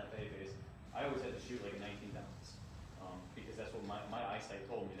white on an NFA face. I always had to shoot like 19,000 because that's what my eyesight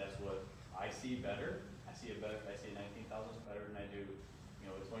told me. That's what I see better. I see 19,000 better than I do,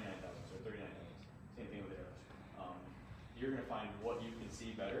 29,000 or 39,000. Same thing with arrows. You're gonna find what you can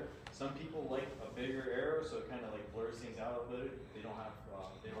see better. Some people like a bigger arrow, so it kind of like blurs things out a bit. They don't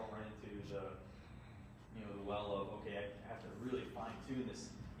run into the well of, okay, I have to really fine tune this,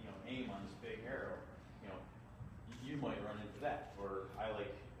 aim on this big arrow. You might run into that. Or I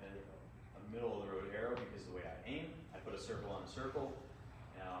like a middle of the road arrow because the way I aim, I put a circle on a circle.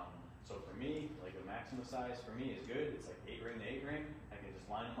 So for me, like a maximum size for me is good. It's like 8 ring to 8 ring. I can just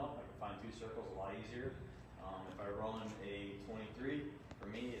line them up. I can find 2 circles a lot easier. If I run a 23, for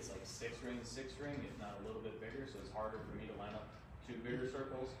me it's like 6 ring to 6 ring, if not a little bit bigger. So it's harder for me to line up 2 bigger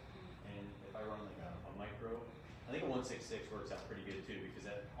circles. And if I run like a micro, I think a 166 works out pretty good too because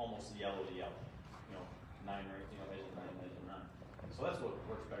that almost yellow to yellow. 9 ring, edge of 9, edge of 9. So that's what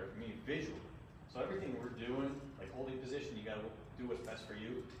works better for me visually. So everything we're doing, like holding position, you gotta do what's best for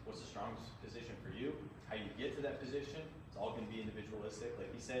you. What's the strongest position for you? How you get to that position, it's all gonna be individualistic.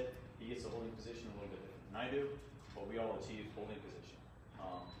 Like he said, he gets the holding position a little bit different than I do, but we all achieve holding position.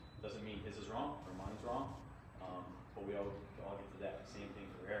 Doesn't mean his is wrong or mine's wrong, but we all get to that. Same thing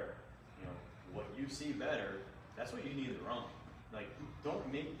for arrow. What you see better, that's what you need to run. Like, don't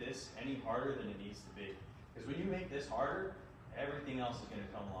make this any harder than it needs to be. Because when you make this harder, everything else is going to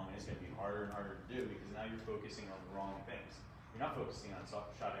come along and it's going to be harder and harder to do because now you're focusing on the wrong things. You're not focusing on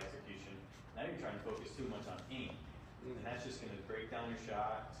shot execution. Now you're trying to focus too much on aim. And that's just going to break down your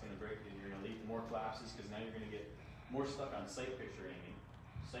shot. You're going to lead to more collapses because now you're going to get more stuck on sight picture aiming,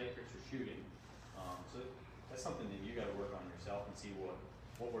 sight picture shooting. So that's something that you got to work on yourself and see what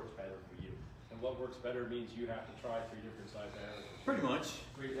works better for you. And what works better means you have to try 3 different size arrows. Pretty much.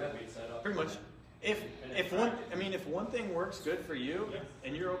 3 different weight setups. Pretty much. If one thing works good for you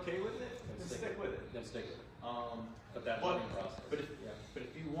and you're okay with it, then stick with it. Then stick with it. But that learning process. But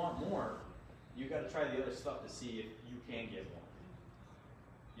if you want more, you got to try the other stuff to see if you can get more.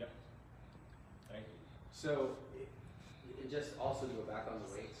 Yep. Thank you. So, just also to go back on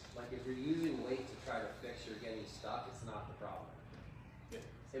the weights, like if you're using weight to try to fix your getting stuck, it's not the problem. Yeah.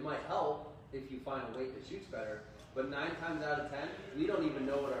 It might help if you find a weight that shoots better, but 9 times out of 10, we don't even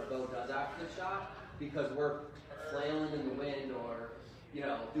know what our bow does after the shot because we're flailing in the wind or,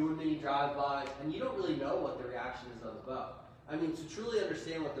 doing mini drive-bys, and you don't really know what the reaction is of the bow. I mean, to truly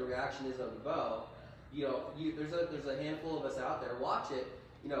understand what the reaction is of the bow, there's a handful of us out there. Watch it.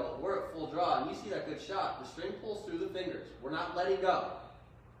 We're at full draw, and you see that good shot. The string pulls through the fingers. We're not letting go.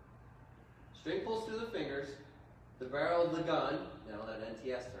 String pulls through the fingers. The barrel of the gun, that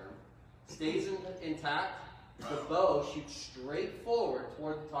NTS term, stays intact. The bow shoots straight forward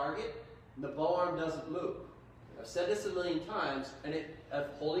toward the target, and the bow arm doesn't move. I've said this a million times, and if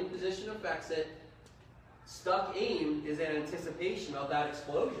holding position affects it, Stuck aim is in anticipation of that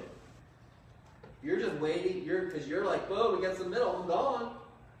explosion. You're just waiting, because you're like, boom, against the middle, I'm gone.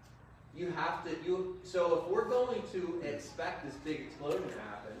 You have to, so if we're going to expect this big explosion to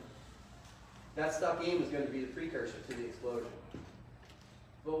happen, that stuck aim is going to be the precursor to the explosion.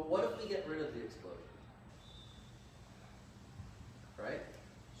 But what if we get rid of the explosion? Right?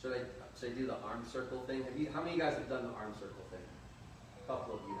 Should I do the arm circle thing? How many of you guys have done the arm circle thing? A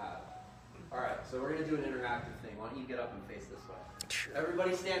couple of you have. All right, so we're going to do an interactive thing. Why don't you get up and face this way?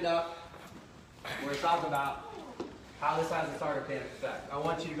 Everybody stand up. We're going to talk about how this has a target panic effect. I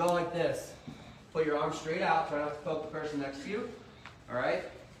want you to go like this. Put your arms straight out. Try not to poke the person next to you. All right?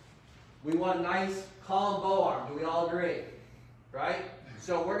 We want a nice, calm bow arm. Do we all agree? Right?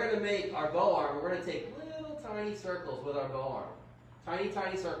 So we're going to make our bow arm, we're going to take little tiny circles with our bow arm. Tiny,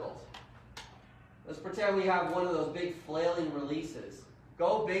 tiny circles. Let's pretend we have one of those big flailing releases.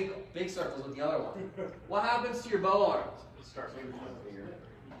 Go big circles with the other one. What happens to your bow arm? It starts moving.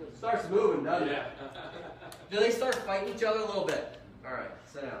 It starts moving, doesn't it? Do they start fighting each other a little bit? All right,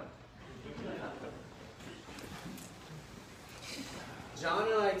 sit down.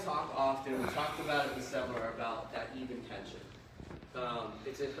 John and I talk often, we talked about it in the seminar, about that even tension.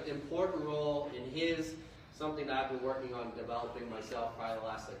 It's an important role in something that I've been working on developing myself probably the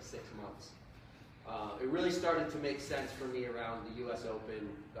last 6 months. It really started to make sense for me around the US Open,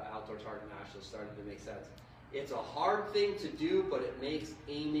 the Outdoor Target Nationals started to make sense. It's a hard thing to do, but it makes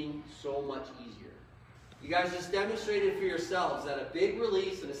aiming so much easier. You guys just demonstrated for yourselves that a big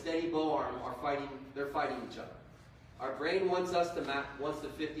release and a steady bow arm they're fighting each other. Our brain wants us to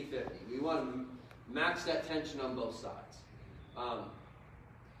 50-50. We want to match that tension on both sides.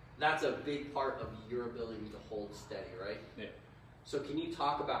 That's a big part of your ability to hold steady, right? Yeah. So can you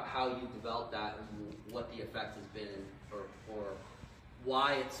talk about how you developed that and what the effect has been, or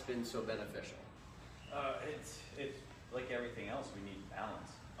why it's been so beneficial? It's like everything else. We need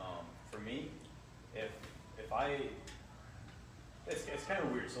balance. For me, it's kind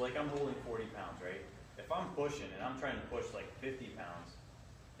of weird. So like I'm holding 40 pounds, right? If I'm pushing and I'm trying to push like 50 pounds,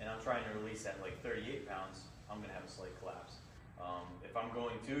 and I'm trying to release at like 38 pounds, I'm gonna have a slight collapse. If I'm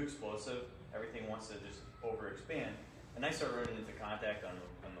going too explosive, everything wants to just overexpand, and I start running into contact on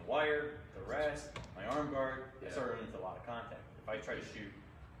the wire, the rest, my arm guard. I start running into a lot of contact. If I try to shoot,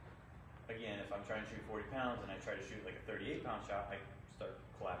 again, if I'm trying to shoot 40 pounds and I try to shoot like a 38-pound shot, I start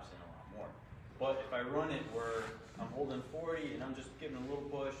collapsing a lot more. But if I run it where I'm holding 40 and I'm just giving a little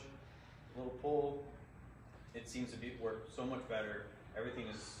push, a little pull, it seems to work so much better. Everything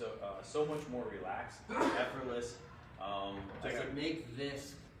is so much more relaxed, effortless. Does it make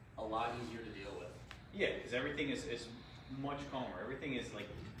this a lot easier to deal with? Yeah, because everything is much calmer. Everything is like,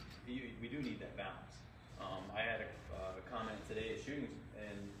 we do need that balance. I had a comment today at shooting,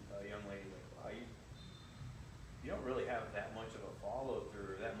 and a young lady like, wow, you don't really have that much of a follow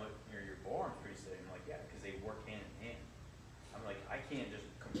through, or that much, your bow arm's pretty steady. I'm like, yeah, because they work hand in hand. I'm like, I can't just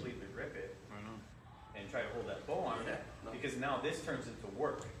completely rip it and try to hold that bow arm, because now this turns into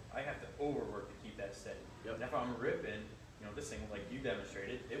work. I have to overwork to keep that steady. Yep. And if I'm ripping, this thing like you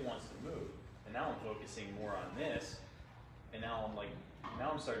demonstrated, it wants to move. And now I'm focusing more on this, and now I'm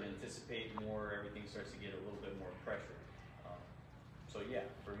starting to anticipate more. Everything starts to get a little bit more pressure. So yeah,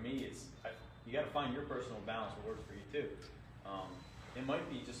 for me, you got to find your personal balance. What works for you too. It might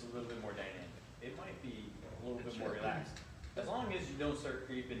be just a little bit more dynamic. It might be a little bit more relaxed. As long as you don't start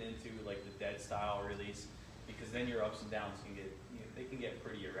creeping into like the dead style release, because then your ups and downs can get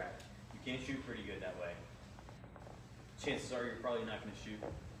pretty erratic. You can't shoot pretty good that way. Chances are you're probably not going to shoot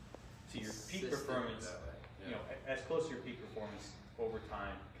to your peak performance, as close to your peak performance over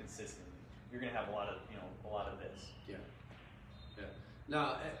time consistently. You're going to have a lot of this. Yeah.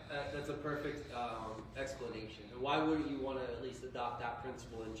 No, that's a perfect explanation. And why wouldn't you want to at least adopt that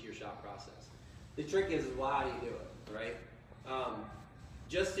principle into your shot process? The trick is well, how do you do it, right?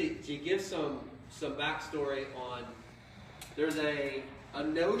 Just to give some backstory on, there's a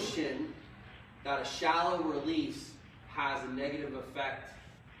notion that a shallow release has a negative effect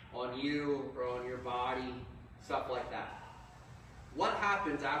on you or on your body, stuff like that. What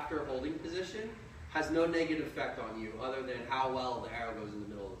happens after holding position has no negative effect on you other than how well the arrow goes in the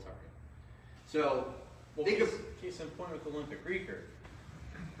middle of the target. So, case in point with Olympic Reeker,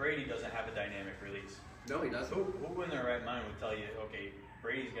 Brady doesn't have a dynamic release. No, he doesn't. Who in their right mind would tell you, okay,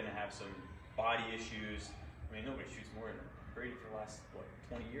 Brady's going to have some body issues? I mean, nobody shoots more than Brady for the last,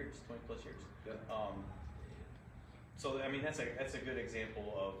 20 plus years. Yeah. So, I mean, that's a good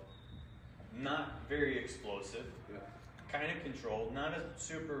example of not very explosive, kind of controlled, not a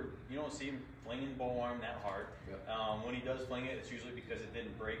super, you don't see him flinging the bow arm that hard. Yep. When he does fling it, it's usually because it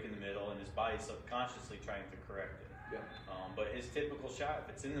didn't break in the middle and his body's subconsciously trying to correct it. Yep. But his typical shot,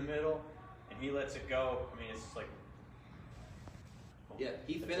 if it's in the middle and he lets it go, I mean, it's just like. Yeah,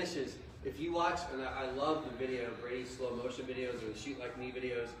 he finishes. If you watch, and I love the video, Brady's slow motion videos or the shoot like me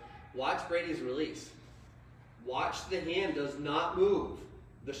videos, watch Brady's release. Watch the hand does not move.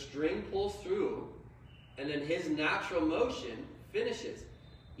 The string pulls through, and then his natural motion finishes.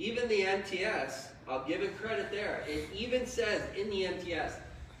 Even the MTS, I'll give it credit there, it even says in the MTS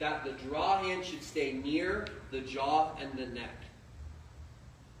that the draw hand should stay near the jaw and the neck.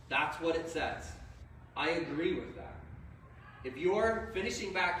 That's what it says. I agree with that. If you're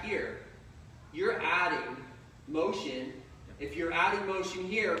finishing back here, you're adding motion. If you're adding motion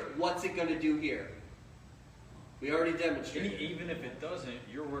here, what's it going to do here? We already demonstrated. Even if it doesn't,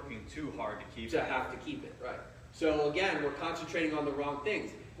 you're working too hard to keep it. To have to keep it, right. So again, we're concentrating on the wrong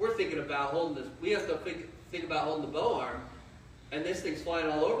things. We're thinking about holding this, we have to think about holding the bow arm, and this thing's flying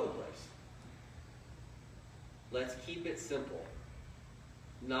all over the place. Let's keep it simple.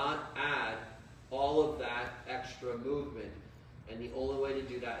 Not add all of that extra movement. And the only way to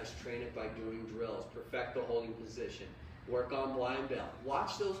do that is train it by doing drills. Perfect the holding position. Work on blind belt.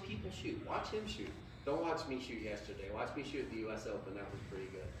 Watch those people shoot. Watch him shoot. Don't watch me shoot yesterday. Watch me shoot at the U.S. Open. That was pretty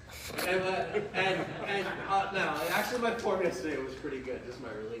good. No, actually my form yesterday was pretty good. Just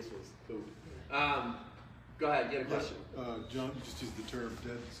my release was poop. Go ahead. You had a question? John, you just used the term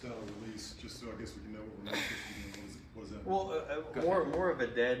dead style release, just so I guess we can know what we're not supposed to be doing. What does that mean? Well, more of a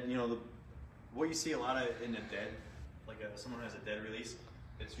dead, what you see a lot of in a dead, like someone who has a dead release,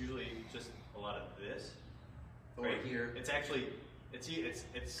 it's usually just a lot of this. Right here. It's actually, it's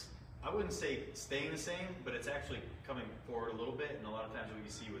I wouldn't say staying the same, but it's actually coming forward a little bit, and a lot of times what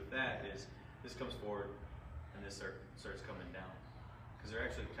you see with that is this comes forward and this starts coming down. Because they're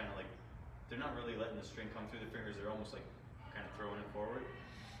actually kind of like, they're not really letting the string come through the fingers, they're almost like kind of throwing it forward.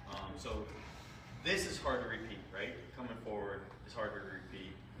 So this is hard to repeat, right? Coming forward is harder to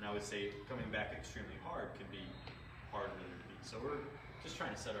repeat, and I would say coming back extremely hard can be harder to repeat. So we're just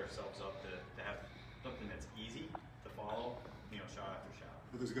trying to set ourselves up to have something that's easy to follow, shot after shot.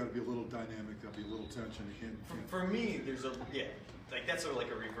 But there's got to be a little dynamic, there'll be a little tension. You can't. For me, there's that's like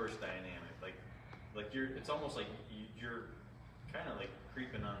a reverse dynamic. Like it's almost like you're kind of like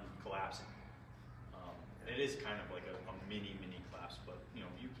creeping on collapsing. It is kind of like a mini collapse, but if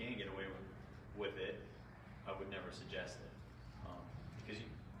you can get away with it, I would never suggest it. Because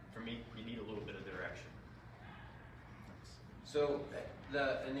for me, you need a little bit of direction. So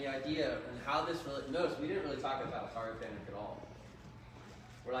the idea and how this really, notice we didn't really talk about target panic at all.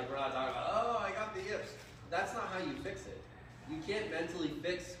 We're not talking about, oh, I got the yips. That's not how you fix it. You can't mentally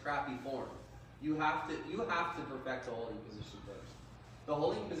fix crappy form. You have to perfect the holding position first. The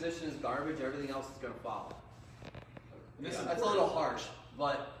holding position is garbage, everything else is going to follow. That's a little harsh,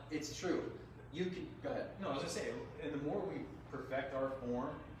 but it's true. You can, go ahead. No, I was going to say, and the more we perfect our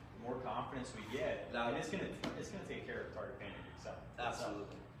form, the more confidence we get, and it's gonna take care of target panic itself.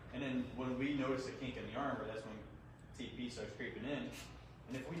 Absolutely. And then when we notice a kink in the armor, that's when TP starts creeping in.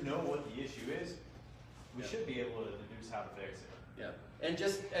 And if we know what the issue is, we should be able to deduce how to fix it. Yeah. And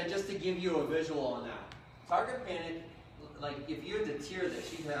just to give you a visual on that, target panic, like if you had to tier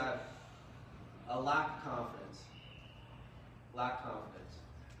this, you'd have a lack of confidence,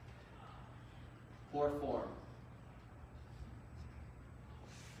 poor form.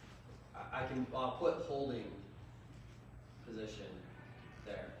 I'll put holding position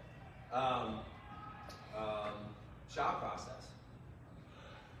there. Shot process.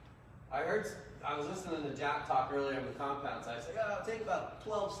 I was listening to Jack talk earlier in the compound, so I said, it'll take about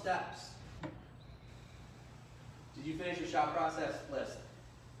 12 steps. Did you finish your shot process list?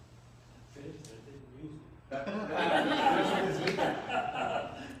 Finished, I didn't use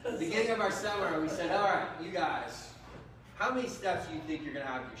it. Beginning of our seminar, we said, all right, you guys, how many steps do you think you're going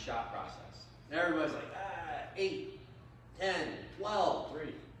to have in your shot process? And everybody's like, 8, 10, 12.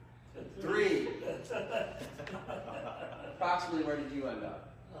 3. Approximately, where did you end up?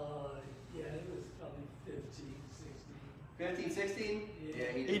 Yeah, it was probably 15, 16. 15, 16?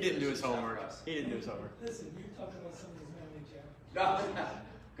 Yeah. He didn't do his homework. He didn't do his homework. Listen, you're talking about some of these memory challenges.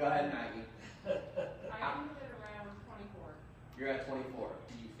 Go ahead, Maggie. I ended at around 24. You're at 24.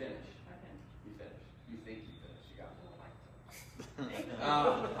 Did you finish? I finished. You finished. You think you finished. You got I it. would like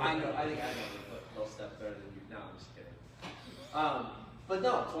to. I know. I think I know a little step better than you. No, I'm just kidding. But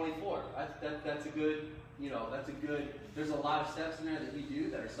no, 24. That's a good. That's a good. There's a lot of steps in there that you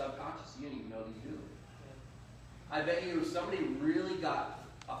do that are subconscious. You don't even know that you do. I bet you if somebody really got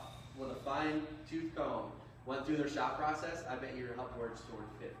with a fine tooth comb went through their shot process, I bet you're upwards toward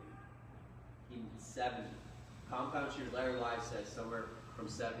 50, even 70. Compound shooters, Larry Live says somewhere from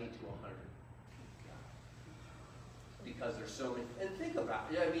 70 to 100. Because there's so many, and think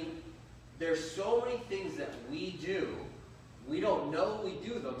about it, I mean, there's so many things that we do, we don't know we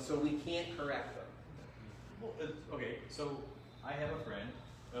do them, so we can't correct them. Well, okay, so I have a friend,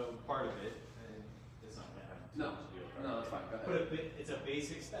 part of it, and it's not that having too No, much to do with no, it. that's fine, go ahead. But it's a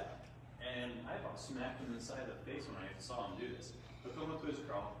basic step. And I about smacked him in the side of the face when I saw him do this. But going up to his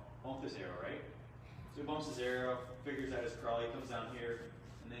crawl, bump his arrow, right? So he bumps his arrow, figures out his crawl, he comes down here,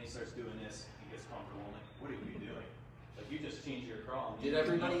 and then he starts doing this, he gets comfortable, I'm like, what are you doing? Like, you just changed your crawl. Did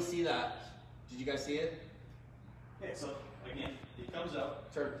everybody see that? Did you guys see it? Yeah, so, again, he comes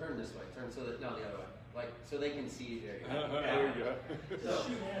up. Turn this way, turn so that, no, the other way. Like, so they can see, there you go. There you go.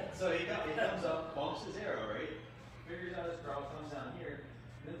 So he comes up, bumps his arrow, right? Figures out his crawl, comes down here,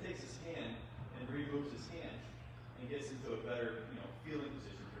 and then takes his hand and removes his hand and gets into a better, feeling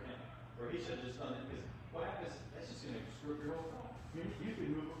position for him. Or he should have just done it, because what happens, that's just going to screw up your whole crawl. You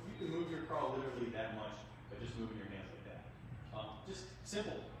can move your crawl literally that much by just moving your hands like that. Just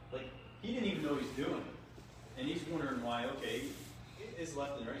simple. Like, he didn't even know he's doing it. And he's wondering why, okay, his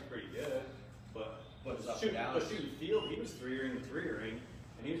left and right's pretty good, but It's up and down. shooting field, he was 3-ring the 3-ring,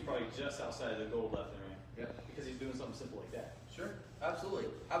 and he was probably just outside of the goal left and right. Yeah. Because he's doing something simple like that. Sure, absolutely.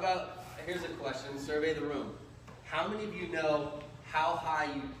 How about, here's a question, survey the room. How many of you know how high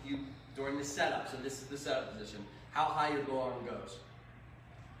you during the setup, so this is the setup position, how high your bow arm goes?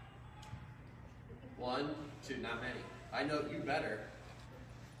 1, 2, not many. I know you better.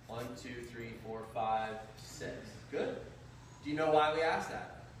 1, 2, 3, 4, 5, 6. Good. Do you know why we asked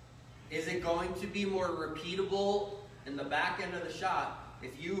that? Is it going to be more repeatable in the back end of the shot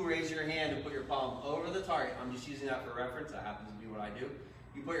if you raise your hand and put your palm over the target? I'm just using that for reference. That happens to be what I do.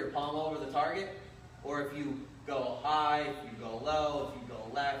 You put your palm over the target, or if you go high, if you go low, if you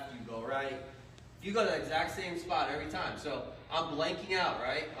go left, you go right. If you go to the exact same spot every time. So I'm blanking out,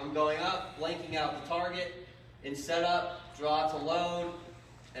 right? I'm going up, blanking out the target, in setup, draw to load,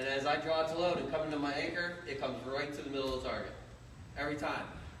 and as I draw to load and come into my anchor, it comes right to the middle of the target. Every time.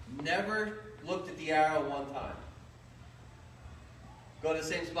 Never looked at the arrow one time. Go to the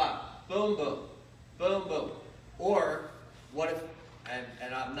same spot. Boom, boom. Boom, boom. Or, what if,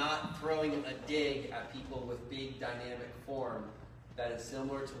 and I'm not throwing a dig at people with big dynamic form that is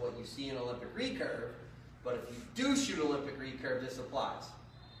similar to what you see in Olympic recurve, but if you do shoot Olympic recurve, this applies.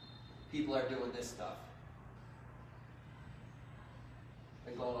 People are doing this stuff.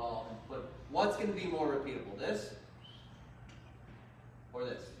 And going all, but what's going to be more repeatable, this or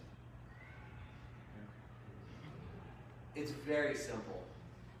this? It's very simple.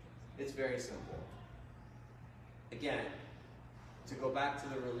 It's very simple. Again, to go back to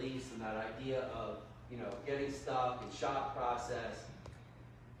the release and that idea of, getting stuck and shot process,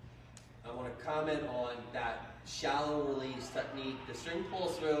 I want to comment on that shallow release technique. The string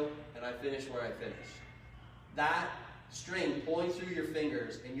pulls through and I finish where I finish. That string pulling through your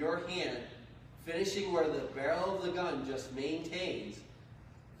fingers and your hand finishing where the barrel of the gun just maintains,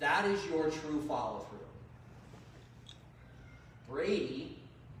 that is your true follow through. Brady,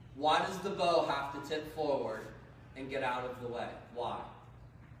 why does the bow have to tip forward and get out of the way? Why?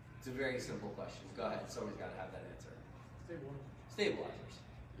 It's a very simple question. Go ahead. Somebody's got to have that answer. Stabilizers.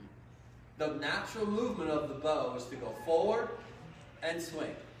 The natural movement of the bow is to go forward and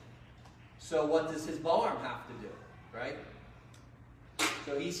swing. So what does his bow arm have to do, right?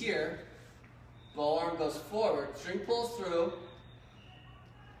 So he's here. Bow arm goes forward. String pulls through.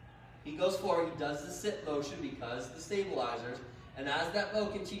 He goes forward. He does the sit motion because the stabilizers. And as that bow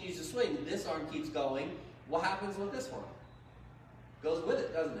continues to swing, this arm keeps going. What happens with this one? Goes with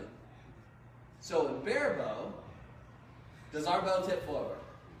it, doesn't it? So in bare bow, does our bow tip forward?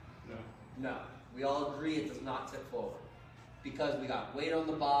 No. No. We all agree it does not tip forward. Because we got weight on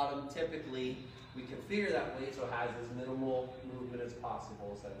the bottom, typically, we configure that weight so it has as minimal movement as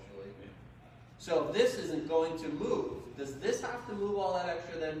possible, essentially. So if this isn't going to move, does this have to move all that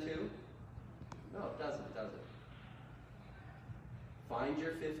extra then too? No, it doesn't, does it? Find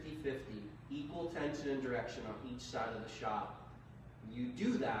your 50-50, equal tension and direction on each side of the shot. When you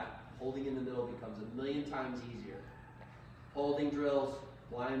do that, holding in the middle becomes a million times easier. Holding drills,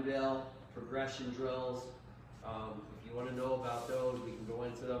 blind veil, progression drills. If you want to know about those, we can go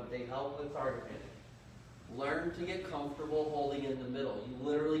into them. They help with target hitting. Learn to get comfortable holding in the middle. You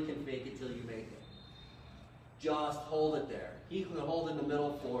literally can fake it till you make it. Just hold it there. He can hold in the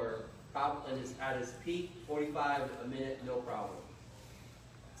middle for probably at his peak, 45 a minute, no problem.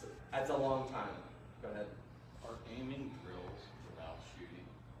 That's a long time. Go ahead. Are aiming drills without shooting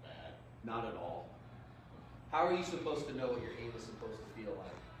bad? Not at all. How are you supposed to know what your aim is supposed to feel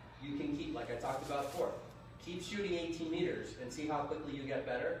like? You can keep, like I talked about before, keep shooting 18 meters and see how quickly you get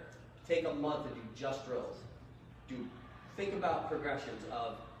better. Take a month and do just drills. Think about progressions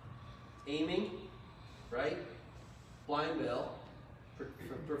of aiming, right? Blind bill,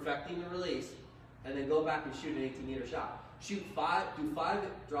 perfecting the release, and then go back and shoot an 18-meter shot. Do 5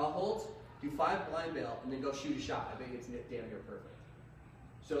 draw holds, do 5 blind bill, and then go shoot a shot. I think it's damn near perfect.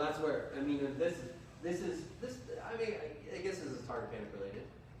 So that's where, I mean, I guess this is target panic related.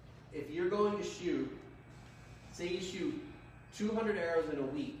 If you're going to shoot, say you shoot 200 arrows in a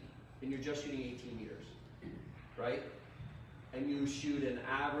week, and you're just shooting 18 meters, right? And you shoot an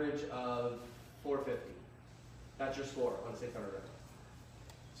average of 450. That's your score on 600 rounds.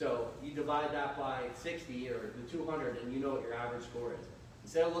 So you divide that by 60 or the 200, and you know what your average score is.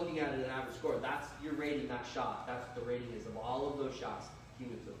 Instead of looking at it as an average score, that's you're rating that shot. That's what the rating is of all of those shots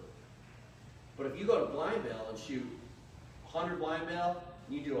cumulatively. But if you go to blind bill and shoot 100 blind bill,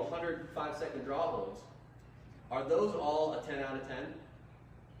 and you do 100 5-second draw holds, are those all a 10 out of 10?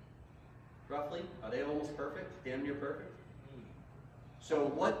 Roughly? Are they almost perfect? Damn near perfect? So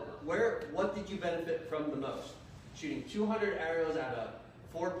what did you benefit from the most? Shooting 200 arrows at a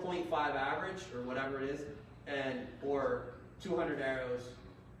 4.5 average, or whatever it is, or 200 arrows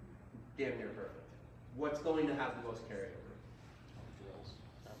damn near perfect? What's going to have the most carryover?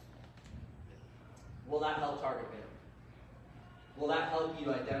 Will that help target man? Will that help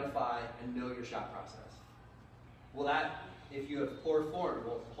you identify and know your shot process? Will that, if you have poor form,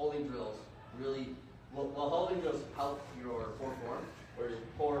 will holding drills really, will holding drills help your poor form or your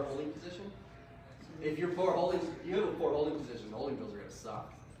poor holding position? If you're you have a poor holding position, the holding drills are going to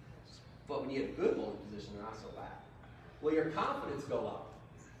suck. But when you have a good holding position, they're not so bad. Will your confidence go up?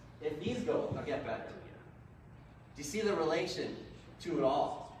 If these go, they'll get better. Do you see the relation to it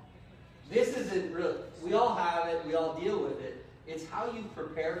all? This isn't real. We all have it. We all deal with it. It's how you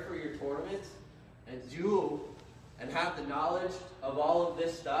prepare for your tournaments and have the knowledge of all of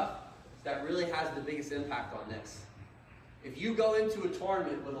this stuff that really has the biggest impact on this. If you go into a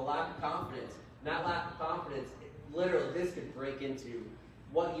tournament with a lack of confidence, and that lack of confidence, literally, this could break into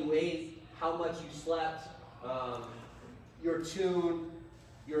what you ate, how much you slept, your tune,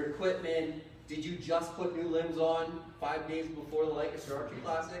 your equipment. Did you just put new limbs on 5 days before the Lancaster Archery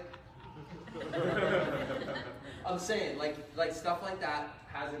Classic? I'm saying, like stuff like that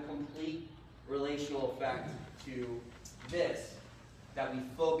has a complete relational effect to this that we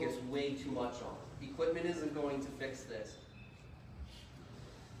focus way too much on. Equipment isn't going to fix this,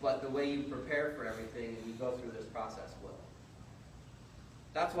 but the way you prepare for everything and you go through this process will.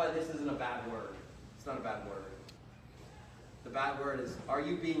 That's why this isn't a bad word. It's not a bad word. The bad word is, are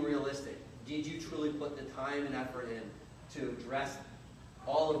you being realistic? Did you truly put the time and effort in to address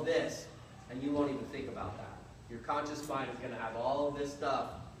all of this? And you won't even think about that. Your conscious mind is going to have all of this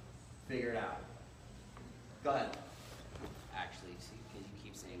stuff figured out. Go ahead. Actually, because you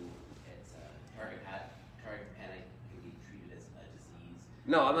keep saying it's target panic can be treated as a disease.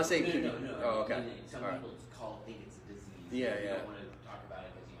 No, I'm not saying. No. Oh, okay. Some all right. people think it's a disease. Yeah, You yeah. don't want to talk about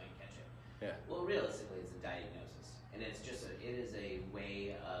it because you might catch it. Yeah. Well, realistically, it's a diagnosis, and it is a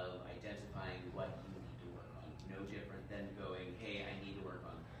way of identifying what you need to work on. No different than going, hey, I need to work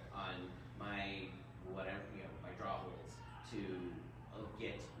on my whatever, my draw holds to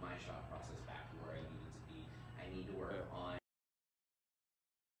get my shot process back to where I need it to be. I need to work on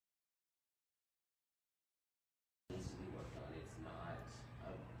needs to be worked on. It's not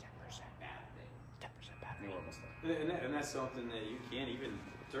a 10% bad thing. 10% bad thing. And that's something that you can't even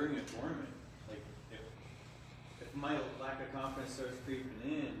during a tournament. Like if my lack of confidence starts creeping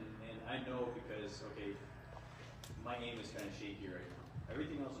in, and I know because my aim is kind of shaky right now.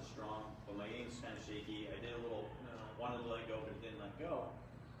 Everything else is strong, but my aim's kind of shaky. I did a little, wanted to let go, but it didn't let go.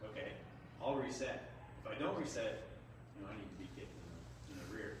 Okay, I'll reset. If I don't reset, I need to be kicked in the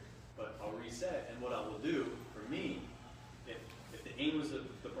rear. But I'll reset, and what I will do for me, if the aim was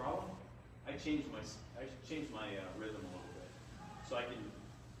the problem, I change my rhythm a little bit, so I can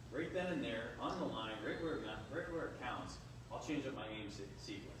right then and there on the line, right where it counts. I'll change up my aim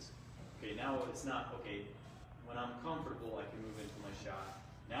sequence. Okay, now it's not okay. When I'm comfortable, I can move into my shot.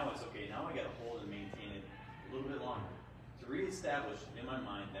 Now it's okay. Now I got to hold and maintain it a little bit longer to reestablish in my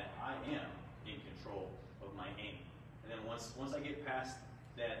mind that I am in control of my aim. And then once I get past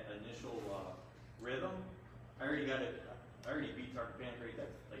that initial rhythm, I already got it. I already beat target panic right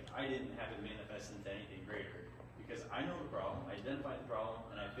there. Like I didn't have it manifest into anything greater because I know the problem, I identified the problem,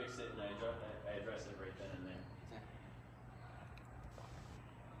 and I fixed it, and I addressed it right then and there.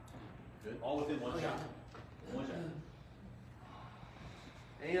 Good. All within one shot. One shot.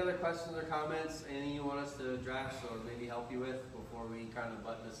 Any other questions or comments? Anything you want us to address or maybe help you with before we kind of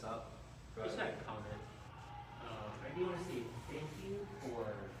button this up? Just a comment. I do want to say thank you for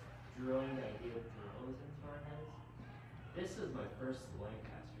drilling the idea of drills into our heads. This is my first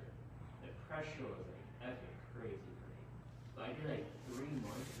Lancaster. The pressure was like epic crazy for me. But I did like 3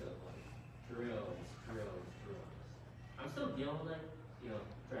 months of like drills. I'm still dealing with like,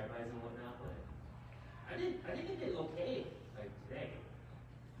 drive-bys and whatnot, but I think I did okay like today.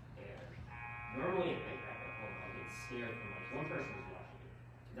 And normally like back at home I'll get scared from like one person was watching it.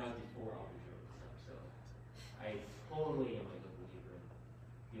 And that was before all the drills and stuff. So I totally am like a believer in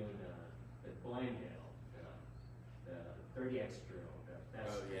doing the blind nail, the 30x drill, that's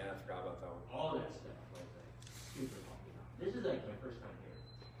Oh yeah, I forgot about that one. all that stuff like super fucking hot. This is like my first time here.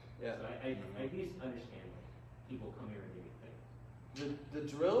 Yeah. So I do understand like people come here and do anything. The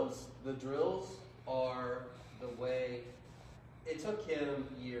drills are the way. It took him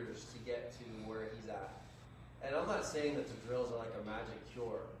years to get to where he's at, and I'm not saying that the drills are like a magic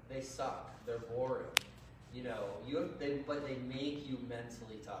cure. They suck. They're boring. But they make you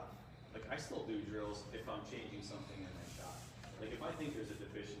mentally tough. Like, I still do drills if I'm changing something in my shot. Like, if I think there's a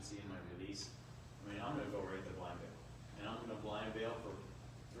deficiency in my release, I'm going to go right to blind bail. And I'm going to blind bail for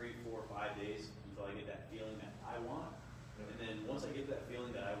 3, 4, 5 days until I get that feeling that I want. And then once I get that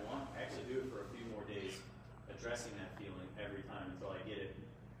feeling that I want, I actually do it for a few more days, addressing that feeling every time until I get it,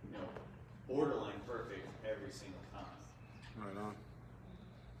 borderline perfect every single time. Right on.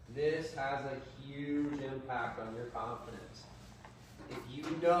 This has a huge impact on your confidence. If you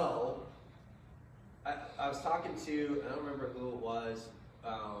know, I was talking to, I don't remember who it was,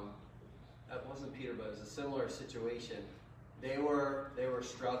 it wasn't Peter, but it was a similar situation. They were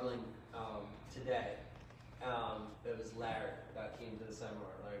struggling today. It was Larry that came to the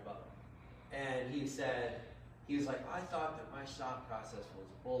seminar, Larry Butler. And he was like, I thought that my shot process was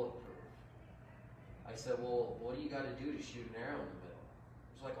bulletproof. I said, well, what do you got to do to shoot an arrow in the middle?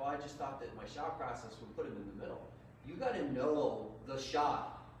 He's like, well, I just thought that my shot process would put him in the middle. You got to know the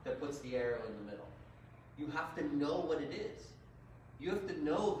shot that puts the arrow in the middle. You have to know what it is. You have to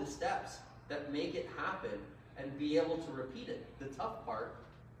know the steps that make it happen and be able to repeat it. The tough part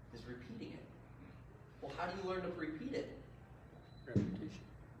is repeating it. Well, how do you learn to repeat it? Repetition.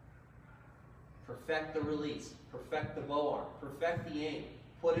 Perfect the release, perfect the bow arm, perfect the aim,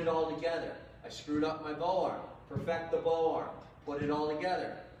 put it all together. I screwed up my bow arm, perfect the bow arm, put it all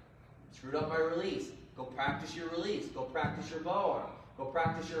together. Screwed up my release, go practice your release, go practice your bow arm, go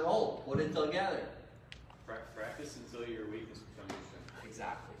practice your hold, put it together. Practice until your weakness becomes your strength.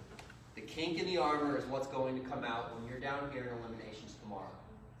 Exactly. The kink in the armor is what's going to come out when you're down here in eliminations tomorrow.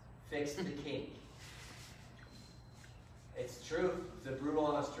 Fix the kink. It's true. It's the brutal,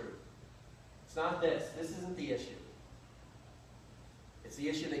 honest truth. It's not this. This isn't the issue. It's the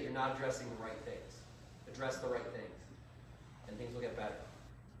issue that you're not addressing the right things. Address the right things, and things will get better.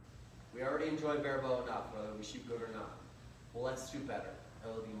 We already enjoy bare bow enough, whether we shoot good or not. Well, let's shoot better.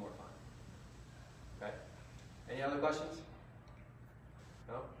 It'll be more fun. Okay? Any other questions?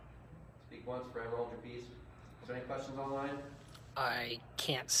 No? Speak once, forever hold your peace. Is there any questions online? I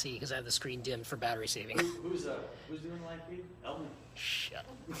can't see because I have the screen dimmed for battery saving. Who's doing live feed? Elton. Shut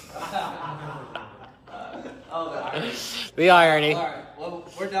Oh, the irony. The irony. All right. Well,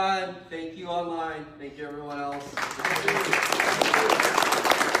 we're done. Thank you online. Thank you, everyone else.